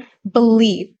underlying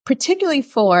belief, particularly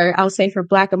for, I'll say for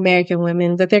Black American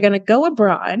women, that they're going to go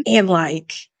abroad and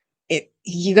like,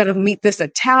 you're going to meet this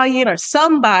Italian or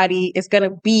somebody is going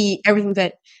to be everything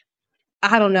that,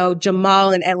 I don't know,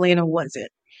 Jamal in Atlanta wasn't.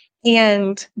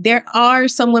 And there are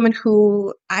some women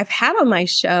who I've had on my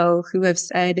show who have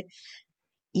said,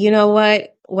 you know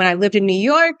what, when I lived in New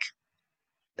York,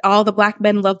 all the Black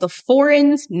men love the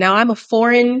foreigns. Now I'm a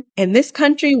foreign in this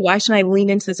country. Why should I lean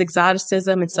into this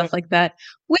exoticism and stuff like that?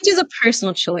 Which is a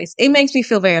personal choice. It makes me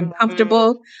feel very Mm,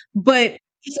 uncomfortable, but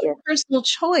it's a yeah, personal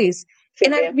choice.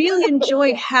 same And I here. really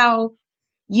enjoyed how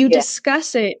you Yeah,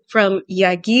 discuss it from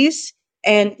Yagis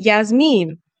and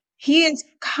Yasmin. He is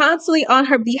constantly on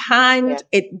her behind.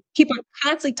 yeah, People are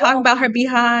constantly talking about her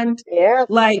behind. yes,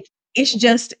 Like, it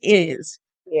just is.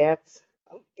 yes.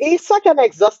 He's such an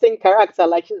exhausting character.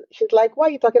 Like she's like, "What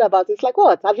are you talking about?" It's like,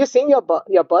 "What? Have you seen your butt?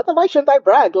 Why shouldn't I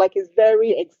brag?" Like it's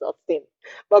very exhausting.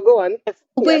 But go on. Yes,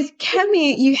 yes, With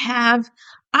Kemi, you have,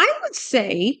 I would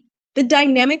say, the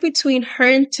dynamic between her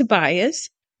and Tobias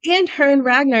and her and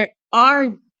Ragnar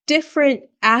are different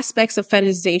aspects of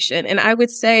fetishization. And I would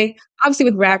say, obviously,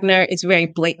 with Ragnar, it's very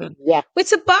blatant. yeah, With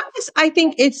Tobias, I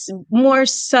think it's more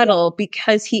subtle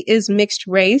because he is mixed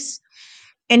race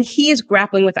and he is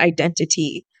grappling with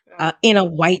identity in a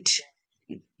white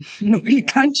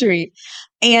country.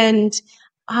 And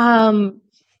um,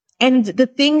 and the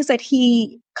things that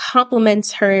he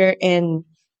compliments her and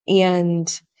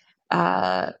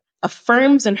uh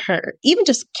affirms in her, even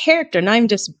just character, not even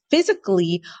just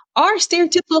physically, are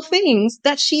stereotypical things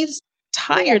that she's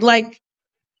yeah, tired. Like,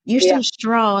 you're yeah, so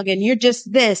strong and you're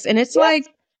just this. And it's yes, like,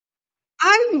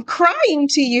 I'm crying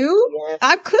to you. yes,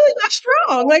 I'm clearly not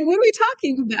strong. Like, what are we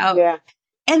talking about? yeah,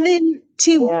 And then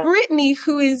to yeah, Brittany,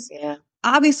 who is yeah,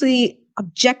 obviously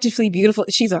objectively beautiful.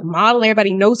 She's a model.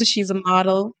 Everybody knows that she's a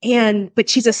model. But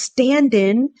she's a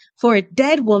stand-in for a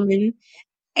dead woman.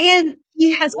 And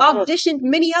he has Yes. auditioned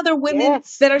many other women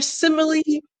Yes. that are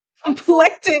similarly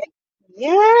complected.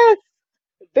 Yes.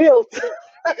 Built.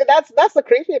 That's the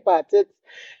creepy part. It's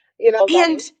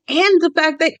that And the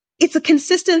fact that it's a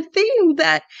consistent theme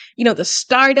that, the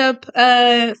startup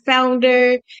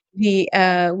founder, the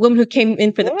woman who came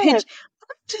in for the yes. pitch,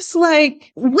 just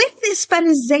like with this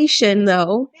fetishization,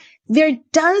 though, there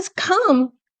does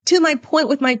come, to my point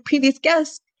with my previous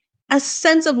guest, a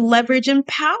sense of leverage and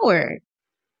power.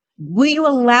 Will you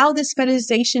allow this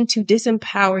fetishization to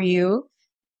disempower you?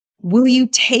 Will you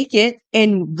take it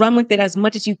and run with it as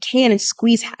much as you can and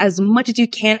squeeze as much as you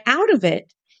can out of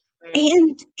it?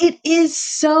 And it is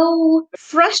so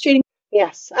frustrating.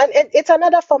 Yes, and it's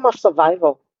another form of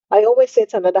survival. I always say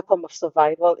it's another form of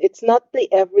survival. It's not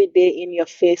the everyday in your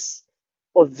face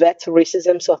overt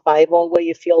racism survival where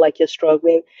you feel like you're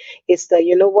struggling. It's the,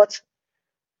 you know what?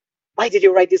 Why did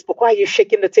you write this book? Why are you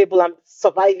shaking the table? I'm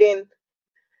surviving.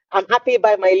 I'm happy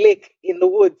by my lake in the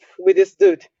woods with this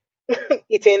dude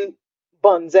eating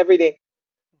buns every day.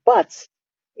 But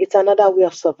it's another way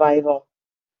of survival.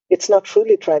 It's not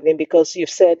truly thriving because you've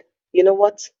said, you know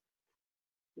what?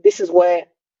 This is where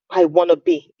I want to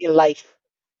be in life.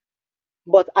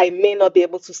 But I may not be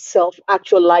able to self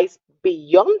actualize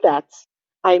beyond that.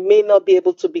 I may not be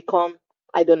able to become,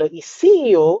 I don't know, the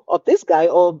CEO of this guy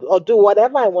or do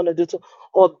whatever I want to do to,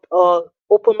 or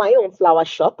open my own flower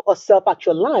shop or self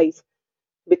actualize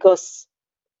because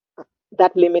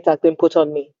that limit has been put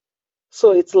on me.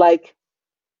 So it's like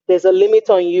there's a limit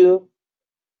on you,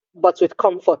 but with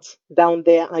comfort down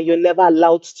there, and you're never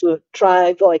allowed to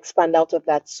thrive or expand out of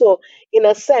that. So, in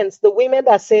a sense, the women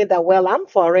that say that, well, I'm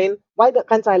foreign,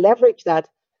 can't I leverage that?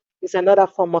 It's another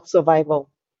form of survival.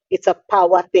 It's a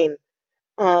power thing.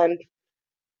 And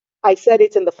I said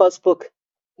it in the first book.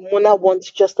 Mona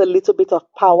wants just a little bit of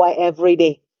power every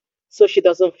day so she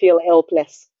doesn't feel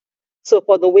helpless. So,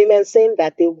 for the women saying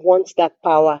that they want that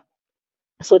power,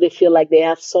 so they feel like they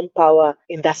have some power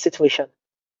in that situation.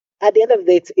 At the end of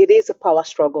the day, it is a power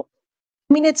struggle.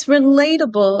 I mean, it's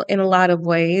relatable in a lot of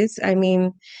ways.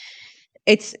 Women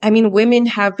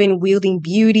have been wielding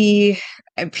beauty.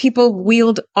 People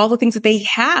wield all the things that they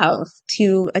have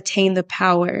to attain the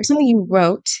power. Something you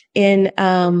wrote in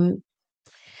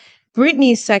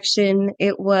Brittany's section,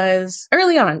 it was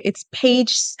early on. It's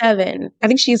page 7. I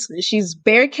think she's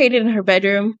barricaded in her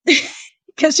bedroom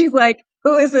because she's like,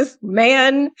 "Who is this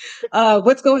man?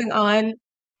 What's going on?"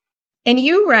 And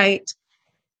you write,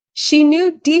 "She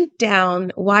knew deep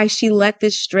down why she let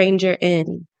this stranger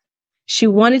in. She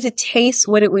wanted to taste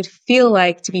what it would feel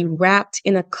like to be wrapped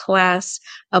in a class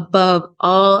above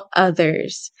all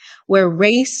others, where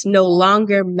race no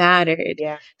longer mattered.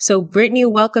 Yeah. So Brittany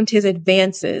welcomed his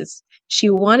advances.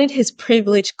 She wanted his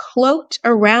privilege cloaked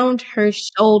around her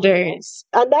shoulders."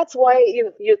 And that's why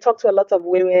you talk to a lot of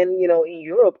women, in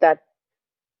Europe that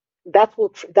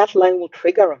line will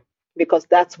trigger them because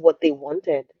that's what they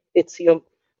wanted. That's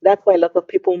why a lot of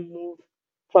people move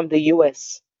from the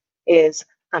US is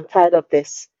I'm tired of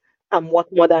this. I'm what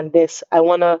more than this. I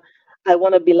wanna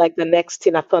be like the next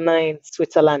Tina Turner in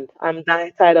Switzerland.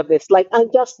 Tired of this. Like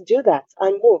and just do that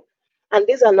and move. And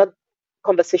these are not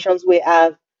conversations we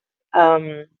have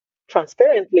um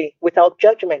transparently without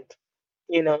judgment,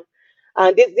 you know.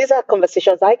 And these are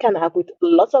conversations I can have with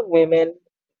lots of women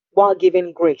while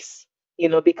giving grace,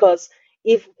 because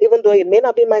if even though it may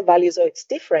not be my values or it's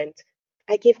different,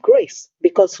 I give grace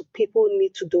because people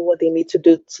need to do what they need to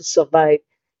do to survive,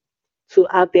 to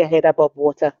have their head above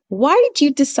water. Why did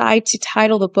you decide to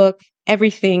title the book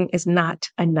Everything Is Not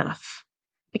Enough?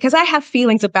 Because I have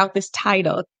feelings about this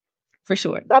title for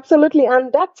sure. Absolutely.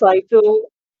 And that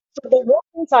title, so the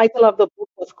working title of the book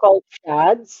was called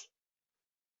Shads,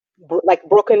 like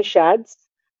broken shads.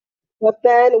 But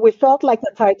then we felt like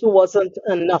the title wasn't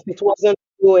enough. It wasn't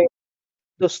doing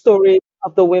the story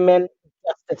of the women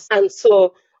justice. And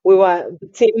so the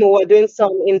team we were doing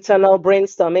some internal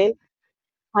brainstorming.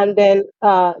 And then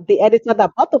the editor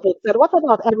that bought the book said, what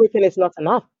about everything is not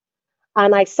enough?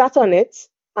 And I sat on it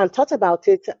and thought about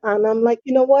it. And I'm like,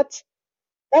 you know what?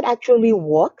 That actually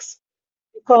works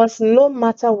because no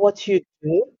matter what you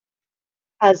do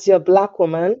as your Black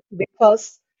woman,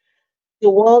 because the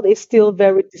world is still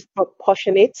very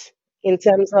disproportionate in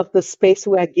terms of the space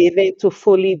we are given to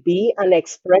fully be and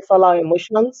express all our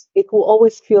emotions, it will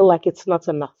always feel like it's not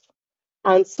enough.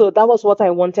 And so that was what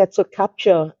I wanted to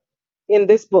capture in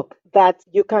this book, that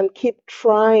you can keep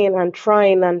trying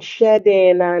and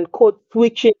shedding and code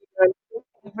switching and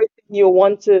everything you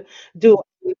want to do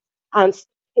and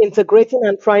integrating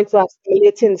and trying to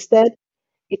assimilate instead,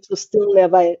 it will still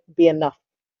never be enough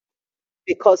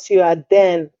because you are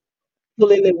then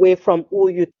pulling away from who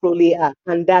you truly are,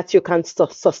 and that you can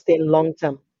sustain long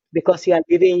term because you are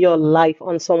living your life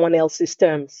on someone else's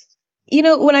terms.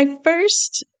 When I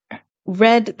first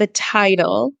read the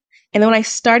title and then when I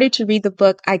started to read the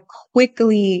book, I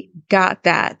quickly got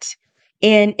that.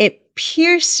 And it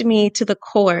pierced me to the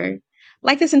core,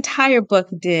 like this entire book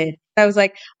did. I was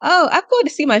like, oh, I'm going to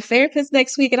see my therapist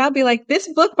next week. And I'll be like,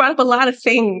 this book brought up a lot of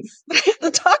things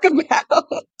to talk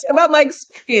about my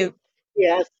experience.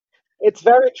 Yes, it's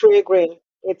very triggering.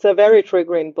 It's a very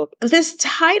triggering book. This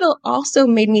title also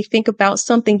made me think about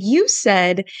something you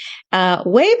said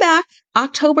way back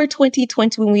October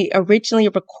 2020 when we originally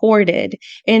recorded.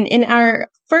 And in our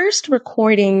first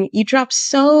recording, you dropped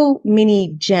so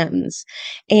many gems.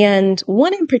 And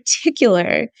one in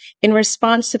particular, in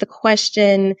response to the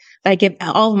question that I give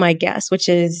all of my guests, which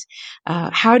is,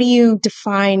 how do you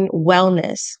define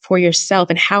wellness for yourself?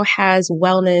 And how has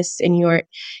wellness and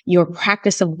your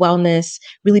practice of wellness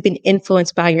really been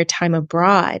influenced by your time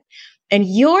abroad? And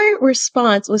your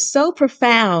response was so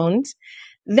profound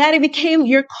that it became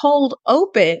your cold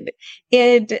open.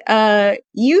 And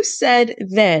you said,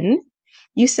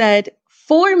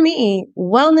 for me,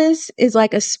 wellness is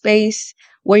like a space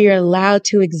where you're allowed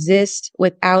to exist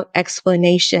without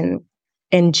explanation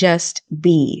and just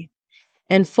be.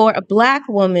 And for a Black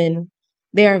woman,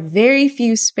 there are very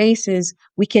few spaces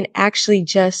we can actually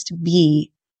just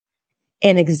be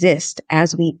and exist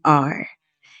as we are.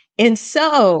 And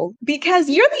so, because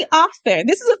you're the author,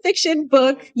 this is a fiction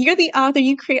book, you're the author,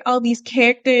 you create all these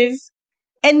characters,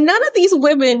 and none of these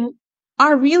women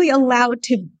are really allowed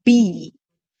to be.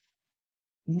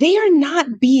 They are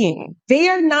not being, they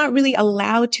are not really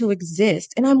allowed to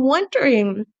exist. And I'm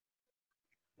wondering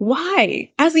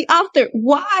why, as the author,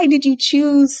 why did you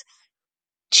choose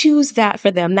that for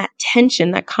them, that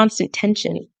tension, that constant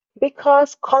tension?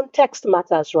 Because context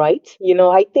matters, right?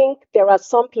 I think there are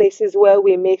some places where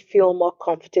we may feel more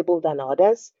comfortable than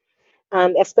others,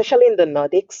 and especially in the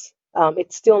Nordics,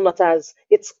 it's still not as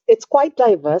it's quite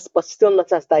diverse, but still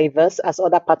not as diverse as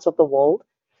other parts of the world.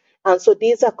 And so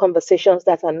these are conversations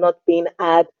that are not being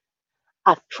had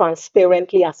as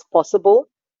transparently as possible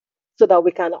so that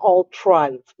we can all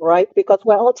thrive, right? Because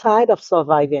we're all tired of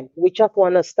surviving. We just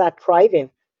want to start thriving.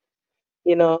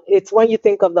 It's when you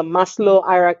think of the Maslow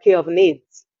hierarchy of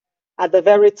needs, at the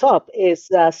very top is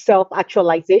self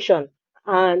actualization.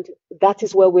 And that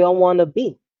is where we all want to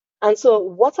be. And so,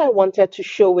 what I wanted to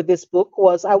show with this book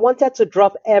was I wanted to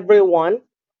drop everyone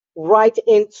right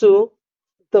into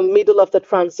the middle of the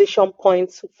transition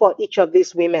points for each of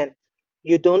these women.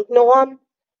 You don't know them,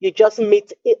 you just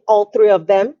meet all three of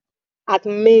them at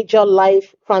major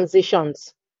life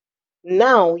transitions.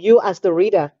 Now, you as the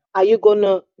reader, are you going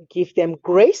to give them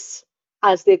grace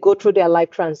as they go through their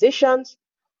life transitions?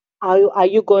 Are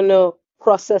you going to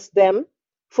process them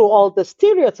through all the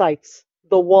stereotypes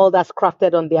the world has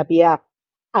crafted on their behalf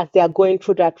as they are going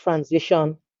through that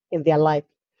transition in their life?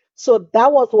 So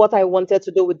that was what I wanted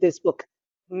to do with this book.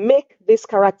 Make these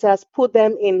characters, put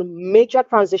them in major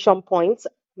transition points,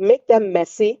 make them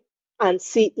messy, and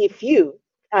see if you,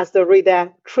 as the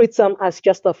reader, treat them as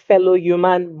just a fellow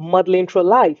human muddling through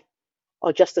life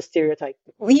or just a stereotype.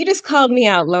 Well, you just called me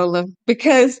out, Lola,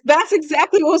 because that's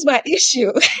exactly what was my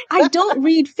issue. I don't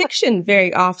read fiction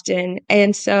very often.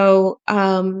 And so,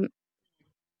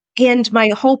 and my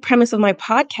whole premise of my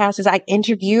podcast is I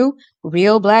interview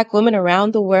real Black women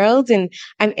around the world, and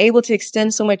I'm able to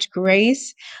extend so much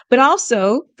grace. But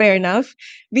also, fair enough,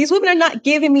 these women are not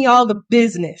giving me all the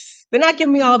business. They're not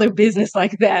giving me all their business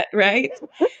like that, right?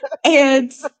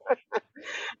 And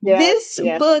Yes, this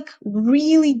yes, book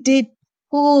really did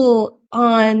pull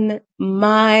on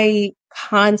my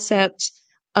concept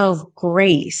of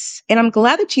grace. And I'm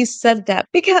glad that you said that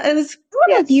because I don't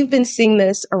know if yes. you've been seeing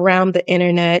this around the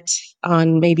internet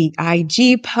on maybe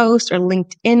IG posts or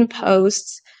LinkedIn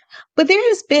posts, but there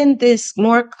has been this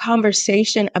more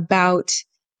conversation about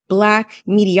Black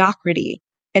mediocrity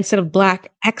instead of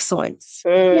Black excellence.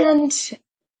 Mm, And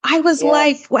I was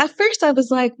like, yes. well, at first I was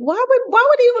like, why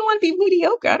would you even want to be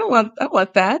mediocre? I don't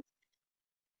want that.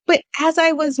 But as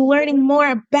I was learning more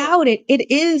about it, it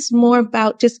is more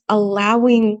about just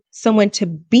allowing someone to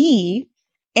be.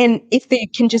 And if they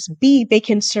can just be, they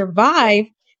can survive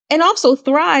and also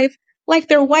thrive like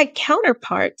their white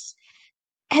counterparts.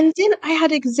 And then I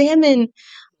had to examine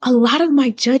a lot of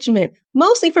my judgment,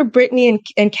 mostly for Brittany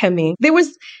and Kemi. There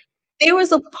was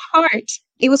a part,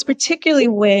 it was particularly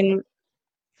when,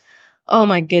 oh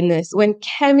my goodness, when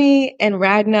Kemi and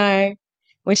Ragnar,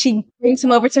 when she brings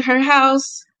him over to her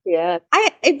house, Yeah.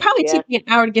 It probably Yeah. took me an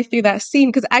hour to get through that scene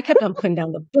because I kept on putting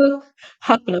down the book,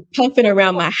 huffing and puffing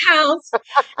around my house.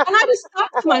 And I just thought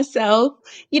to myself,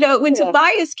 when Yeah.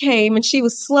 Tobias came and she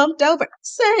was slumped over,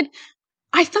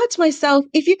 I thought to myself,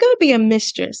 if you're going to be a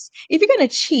mistress, if you're going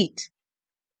to cheat,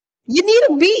 Yeah.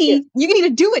 you need to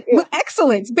do it Yeah. with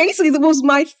excellence. Basically, that was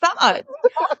my thought,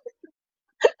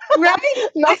 right?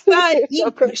 I Nothing thought is so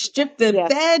you crazy. strip the Yes.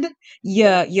 bed,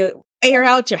 Yeah. you air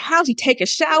out your house, you take a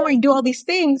shower, Yeah. you do all these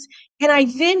things. And I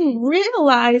then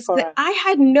realized that Correct. I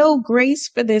had no grace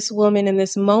for this woman in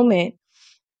this moment.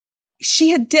 She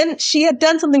had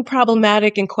done something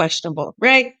problematic and questionable,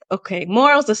 right? Okay,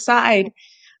 morals aside,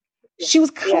 Yeah. she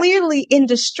was Yeah. clearly in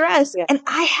distress Yeah. and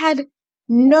I had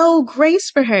no grace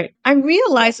for her. I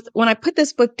realized when I put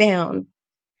this book down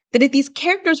that if these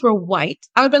characters were white,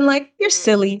 I would have been like, you're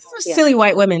silly. You're Yeah. silly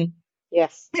white women.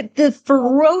 Yes. But the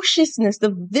ferociousness,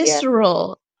 the Yeah.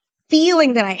 visceral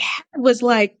feeling that I had was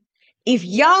like, if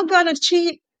y'all gonna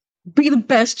cheat, be the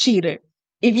best cheater.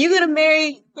 If you're gonna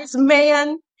marry this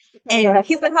man and Correct.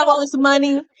 he's gonna have all this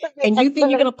money The and you think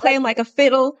you're gonna excellent. play him like a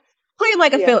fiddle, play him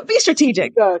like a Yeah. fiddle. Be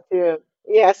strategic. Got you.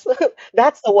 Yes.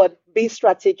 That's the word. Be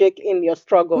strategic in your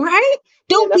struggle. Right?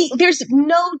 You know? There's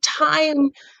no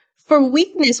time for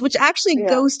weakness, which actually Yeah.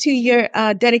 goes to your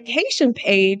dedication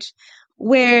page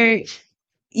where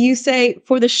you say,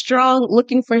 for the strong,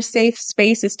 looking for safe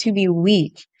spaces to be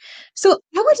weak. So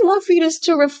I would love for you just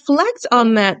to reflect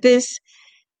on that.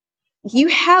 You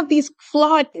have these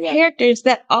flawed Yeah. characters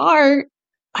that are,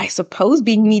 I suppose,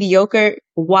 being mediocre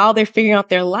while they're figuring out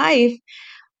their life.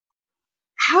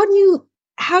 How do you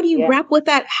how do you Yeah. wrap with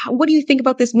that? What do you think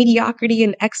about this mediocrity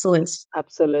and excellence?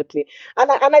 Absolutely. And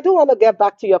I do want to get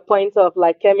back to your point of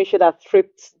like Kemi should have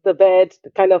stripped the bed to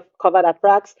kind of cover that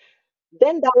tracks.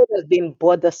 Then that would have been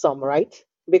bothersome, right?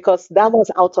 Because that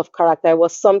was out of character. It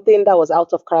was something that was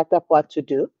out of character for her to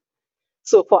do.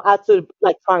 So for her to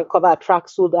like try and cover her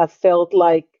tracks would have felt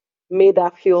like made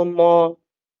her feel more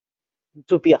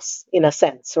dubious in a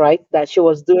sense, right? That she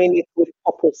was doing it with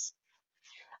purpose.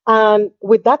 And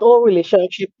with that whole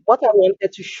relationship, what I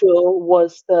wanted to show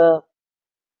was the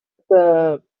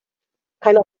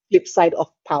kind of flip side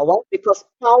of power, because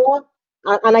power,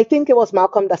 and I think it was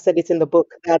Malcolm that said it in the book,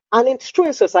 that, and it's true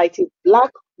in society, black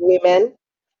women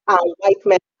and white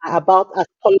men are about as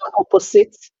polar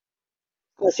opposites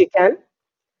as you can,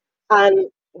 and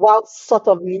while sort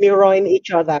of mirroring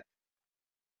each other.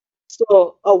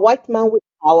 So a white man with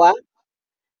power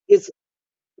is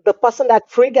the person that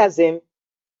triggers him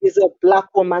is a black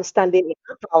woman standing in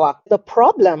her power. The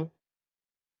problem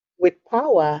with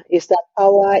power is that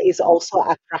power is also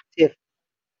attractive.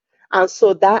 And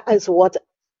so that is what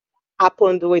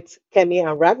happened with Kemi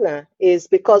and Ragnar is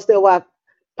because they were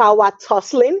power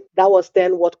tussling. That was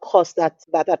then what caused that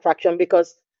attraction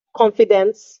because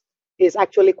confidence is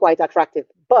actually quite attractive.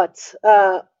 But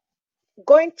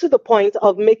going to the point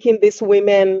of making these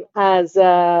women as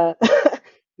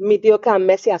mediocre and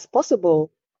messy as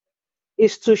possible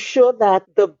is to show that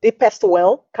the deepest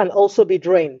well can also be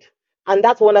drained. And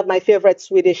that's one of my favorite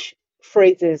Swedish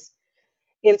phrases.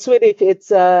 In Swedish, it's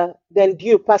den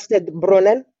djupaste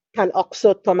brunnen kan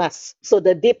också tömmas. So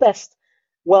the deepest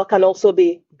well can also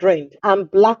be drained. And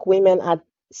Black women are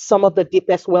some of the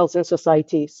deepest wells in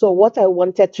society. So what I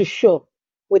wanted to show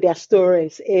with their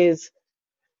stories is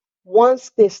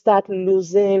once they start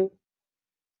losing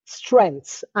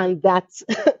strength and that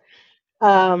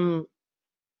um,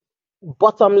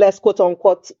 bottomless, quote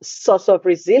unquote, source of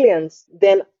resilience,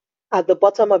 then at the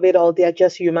bottom of it all, they're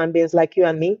just human beings like you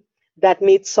and me that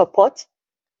need support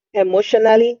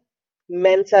emotionally,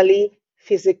 mentally,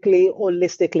 physically,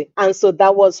 holistically. And so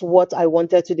that was what I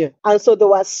wanted to do. And so there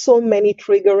were so many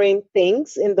triggering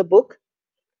things in the book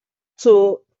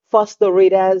to force the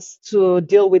readers to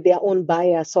deal with their own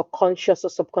bias or conscious or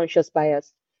subconscious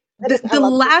bias. And The I'm up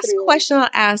to last three. question I'll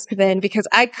ask then, because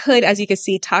I could, as you can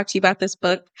see, talk to you about this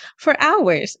book for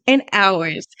hours and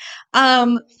hours.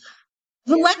 Um,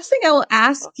 the last thing I will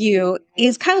ask you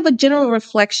is kind of a general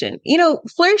reflection.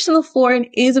 Flourish in the Foreign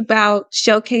is about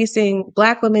showcasing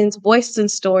Black women's voices and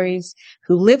stories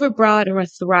who live abroad and are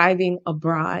thriving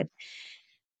abroad.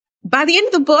 By the end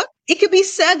of the book, it could be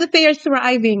said that they are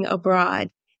thriving abroad.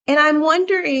 And I'm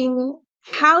wondering,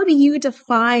 how do you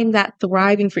define that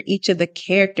thriving for each of the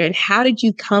character and how did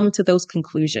you come to those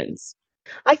conclusions?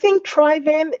 I think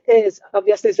thriving is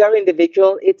obviously it's very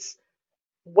individual. It's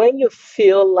when you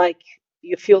feel like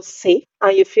you feel safe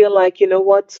and you feel like, you know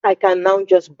what, I can now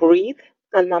just breathe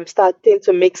and I'm starting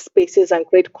to make spaces and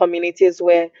create communities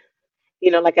where,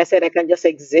 like I said, I can just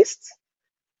exist.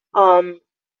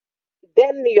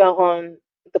 Then you're on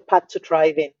the path to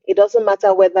thriving. It doesn't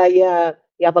matter whether you're,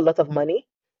 You have a lot of money.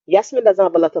 Yasmin doesn't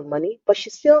have a lot of money, but she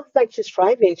feels like she's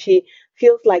thriving. She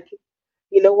feels like,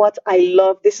 you know what,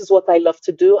 this is what I love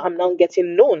to do. I'm now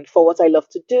getting known for what I love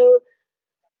to do.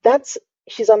 That's,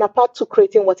 she's on a path to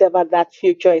creating whatever that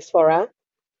future is for her.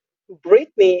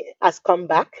 Brittany has come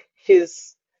back.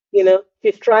 She's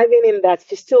thriving in that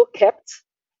she's still kept,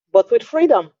 but with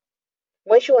freedom.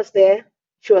 When she was there,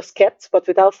 she was kept, but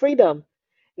without freedom.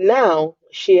 Now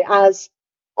she has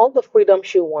all the freedom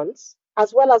she wants,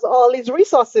 as well as all these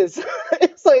resources.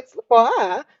 So it's for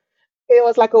her, it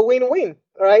was like a win-win,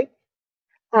 right?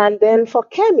 And then for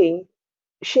Kemi,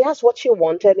 she has what she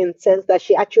wanted in the sense that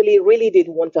she actually really did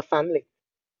want a family,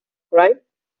 right?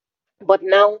 But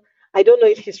now I don't know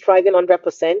if she's thriving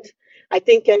 100%. I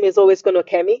think Kemi is always going to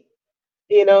Kemi,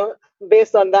 you know,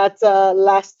 based on that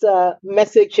last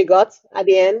message she got at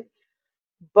the end.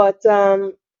 But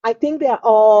I think they've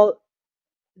all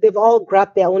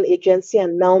grabbed their own agency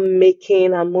and now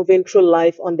making and moving through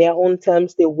life on their own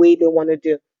terms, the way they want to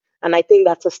do. And I think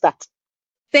that's a start.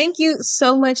 Thank you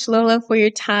so much, Lola, for your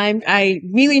time. I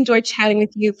really enjoyed chatting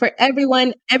with you. For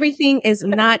everyone, Everything Is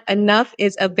Not Enough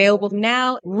is available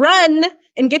now. Run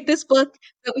and get this book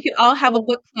so we can all have a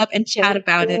book club and chat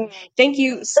about it. Thank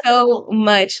you so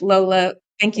much, Lola.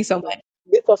 Thank you so much.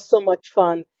 This was so much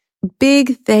fun.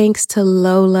 Big thanks to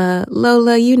Lola.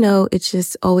 Lola, you know, it's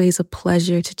just always a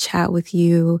pleasure to chat with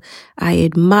you. I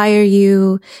admire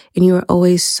you, and you are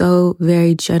always so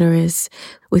very generous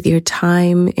with your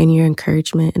time and your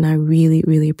encouragement, and I really,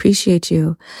 really appreciate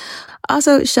you.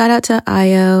 Also, shout out to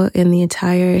Ayo and the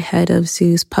entire head of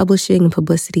Sue's publishing and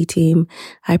publicity team.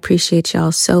 I appreciate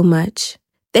y'all so much.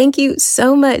 Thank you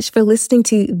so much for listening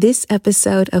to this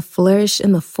episode of Flourish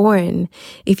in the Foreign.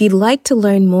 If you'd like to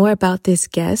learn more about this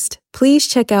guest, please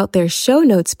check out their show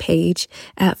notes page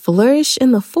at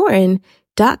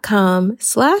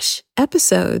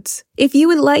flourishintheforeign.com/episodes. If you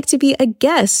would like to be a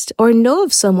guest or know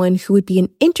of someone who would be an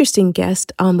interesting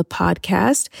guest on the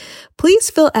podcast,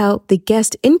 please fill out the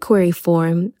guest inquiry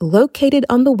form located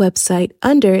on the website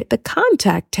under the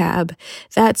contact tab.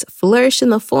 That's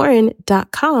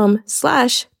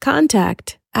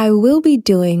flourishintheforeign.com/contact. I will be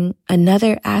doing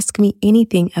another Ask Me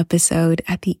Anything episode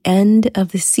at the end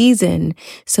of the season,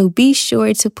 so be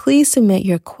sure to please submit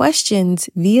your questions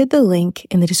via the link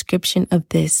in the description of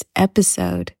this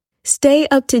episode. Stay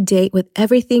up to date with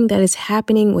everything that is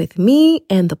happening with me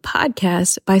and the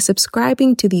podcast by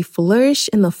subscribing to the Flourish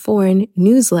in the Foreign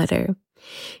newsletter.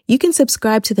 You can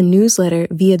subscribe to the newsletter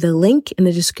via the link in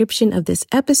the description of this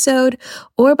episode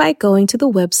or by going to the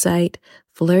website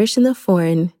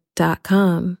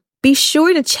flourishintheforeign.com. Be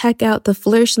sure to check out the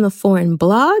Flourish in the Foreign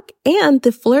blog and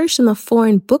the Flourish in the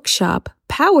Foreign bookshop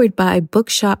powered by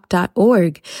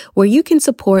bookshop.org, where you can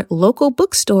support local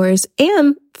bookstores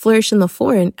and Flourish in the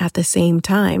Foreign at the same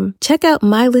time. Check out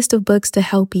my list of books to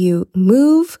help you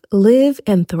move, live,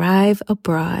 and thrive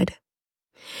abroad.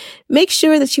 Make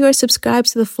sure that you are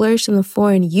subscribed to the Flourish in the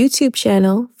Foreign YouTube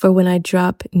channel for when I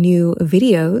drop new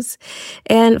videos,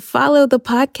 and follow the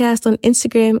podcast on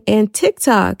Instagram and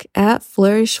TikTok at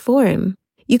Flourish Foreign.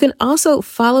 You can also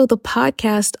follow the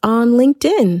podcast on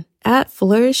LinkedIn at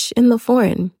Flourish in the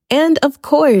Foreign. And of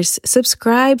course,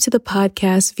 subscribe to the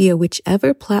podcast via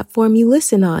whichever platform you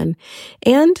listen on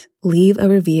and leave a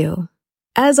review.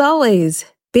 As always,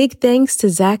 big thanks to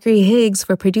Zachary Higgs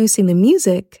for producing the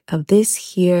music of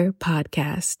this here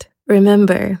podcast.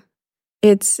 Remember,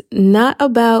 it's not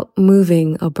about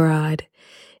moving abroad.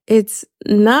 It's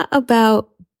not about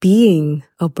being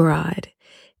abroad.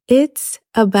 It's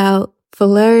about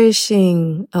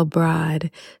flourishing abroad.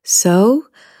 So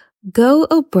go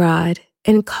abroad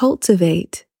and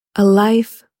cultivate a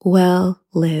life well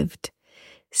lived.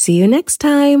 See you next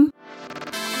time.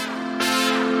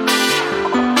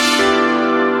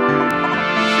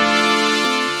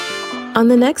 On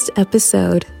the next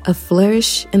episode of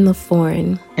Flourish in the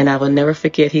Foreign. And I will never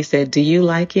forget, he said, "Do you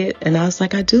like it?" And I was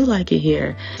like, "I do like it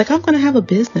here." Like, I'm going to have a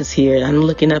business here. And I'm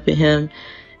looking up at him.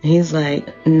 And he's like,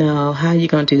 "No, how are you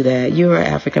going to do that? You're an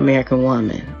African-American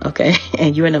woman, okay?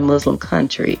 And you're in a Muslim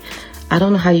country. I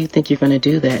don't know how you think you're going to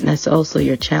do that." And I said, "Oh, so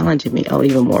you're challenging me." Oh,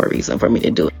 even more reason for me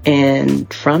to do it.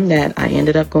 And from that, I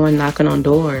ended up going knocking on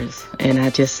doors. And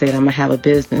I just said, "I'm going to have a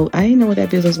business." I didn't know what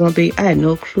that business was going to be. I had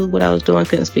no clue what I was doing.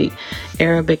 Couldn't speak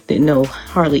Arabic. Didn't know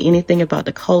hardly anything about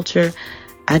the culture.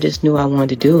 I just knew I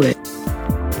wanted to do it.